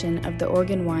this edition of the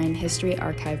Oregon Wine History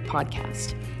Archive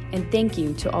podcast. And thank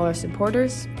you to all our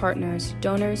supporters, partners,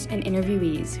 donors, and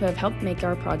interviewees who have helped make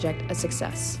our project a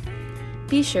success.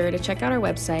 Be sure to check out our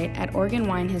website at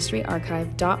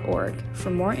OregonWineHistoryArchive.org for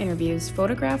more interviews,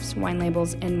 photographs, wine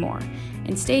labels, and more.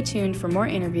 And stay tuned for more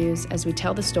interviews as we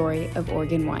tell the story of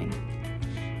Oregon wine.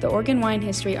 The Oregon Wine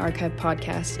History Archive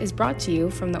podcast is brought to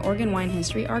you from the Oregon Wine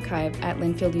History Archive at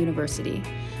Linfield University,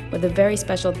 with a very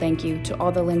special thank you to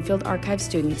all the Linfield Archive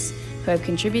students who have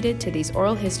contributed to these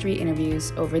oral history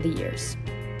interviews over the years.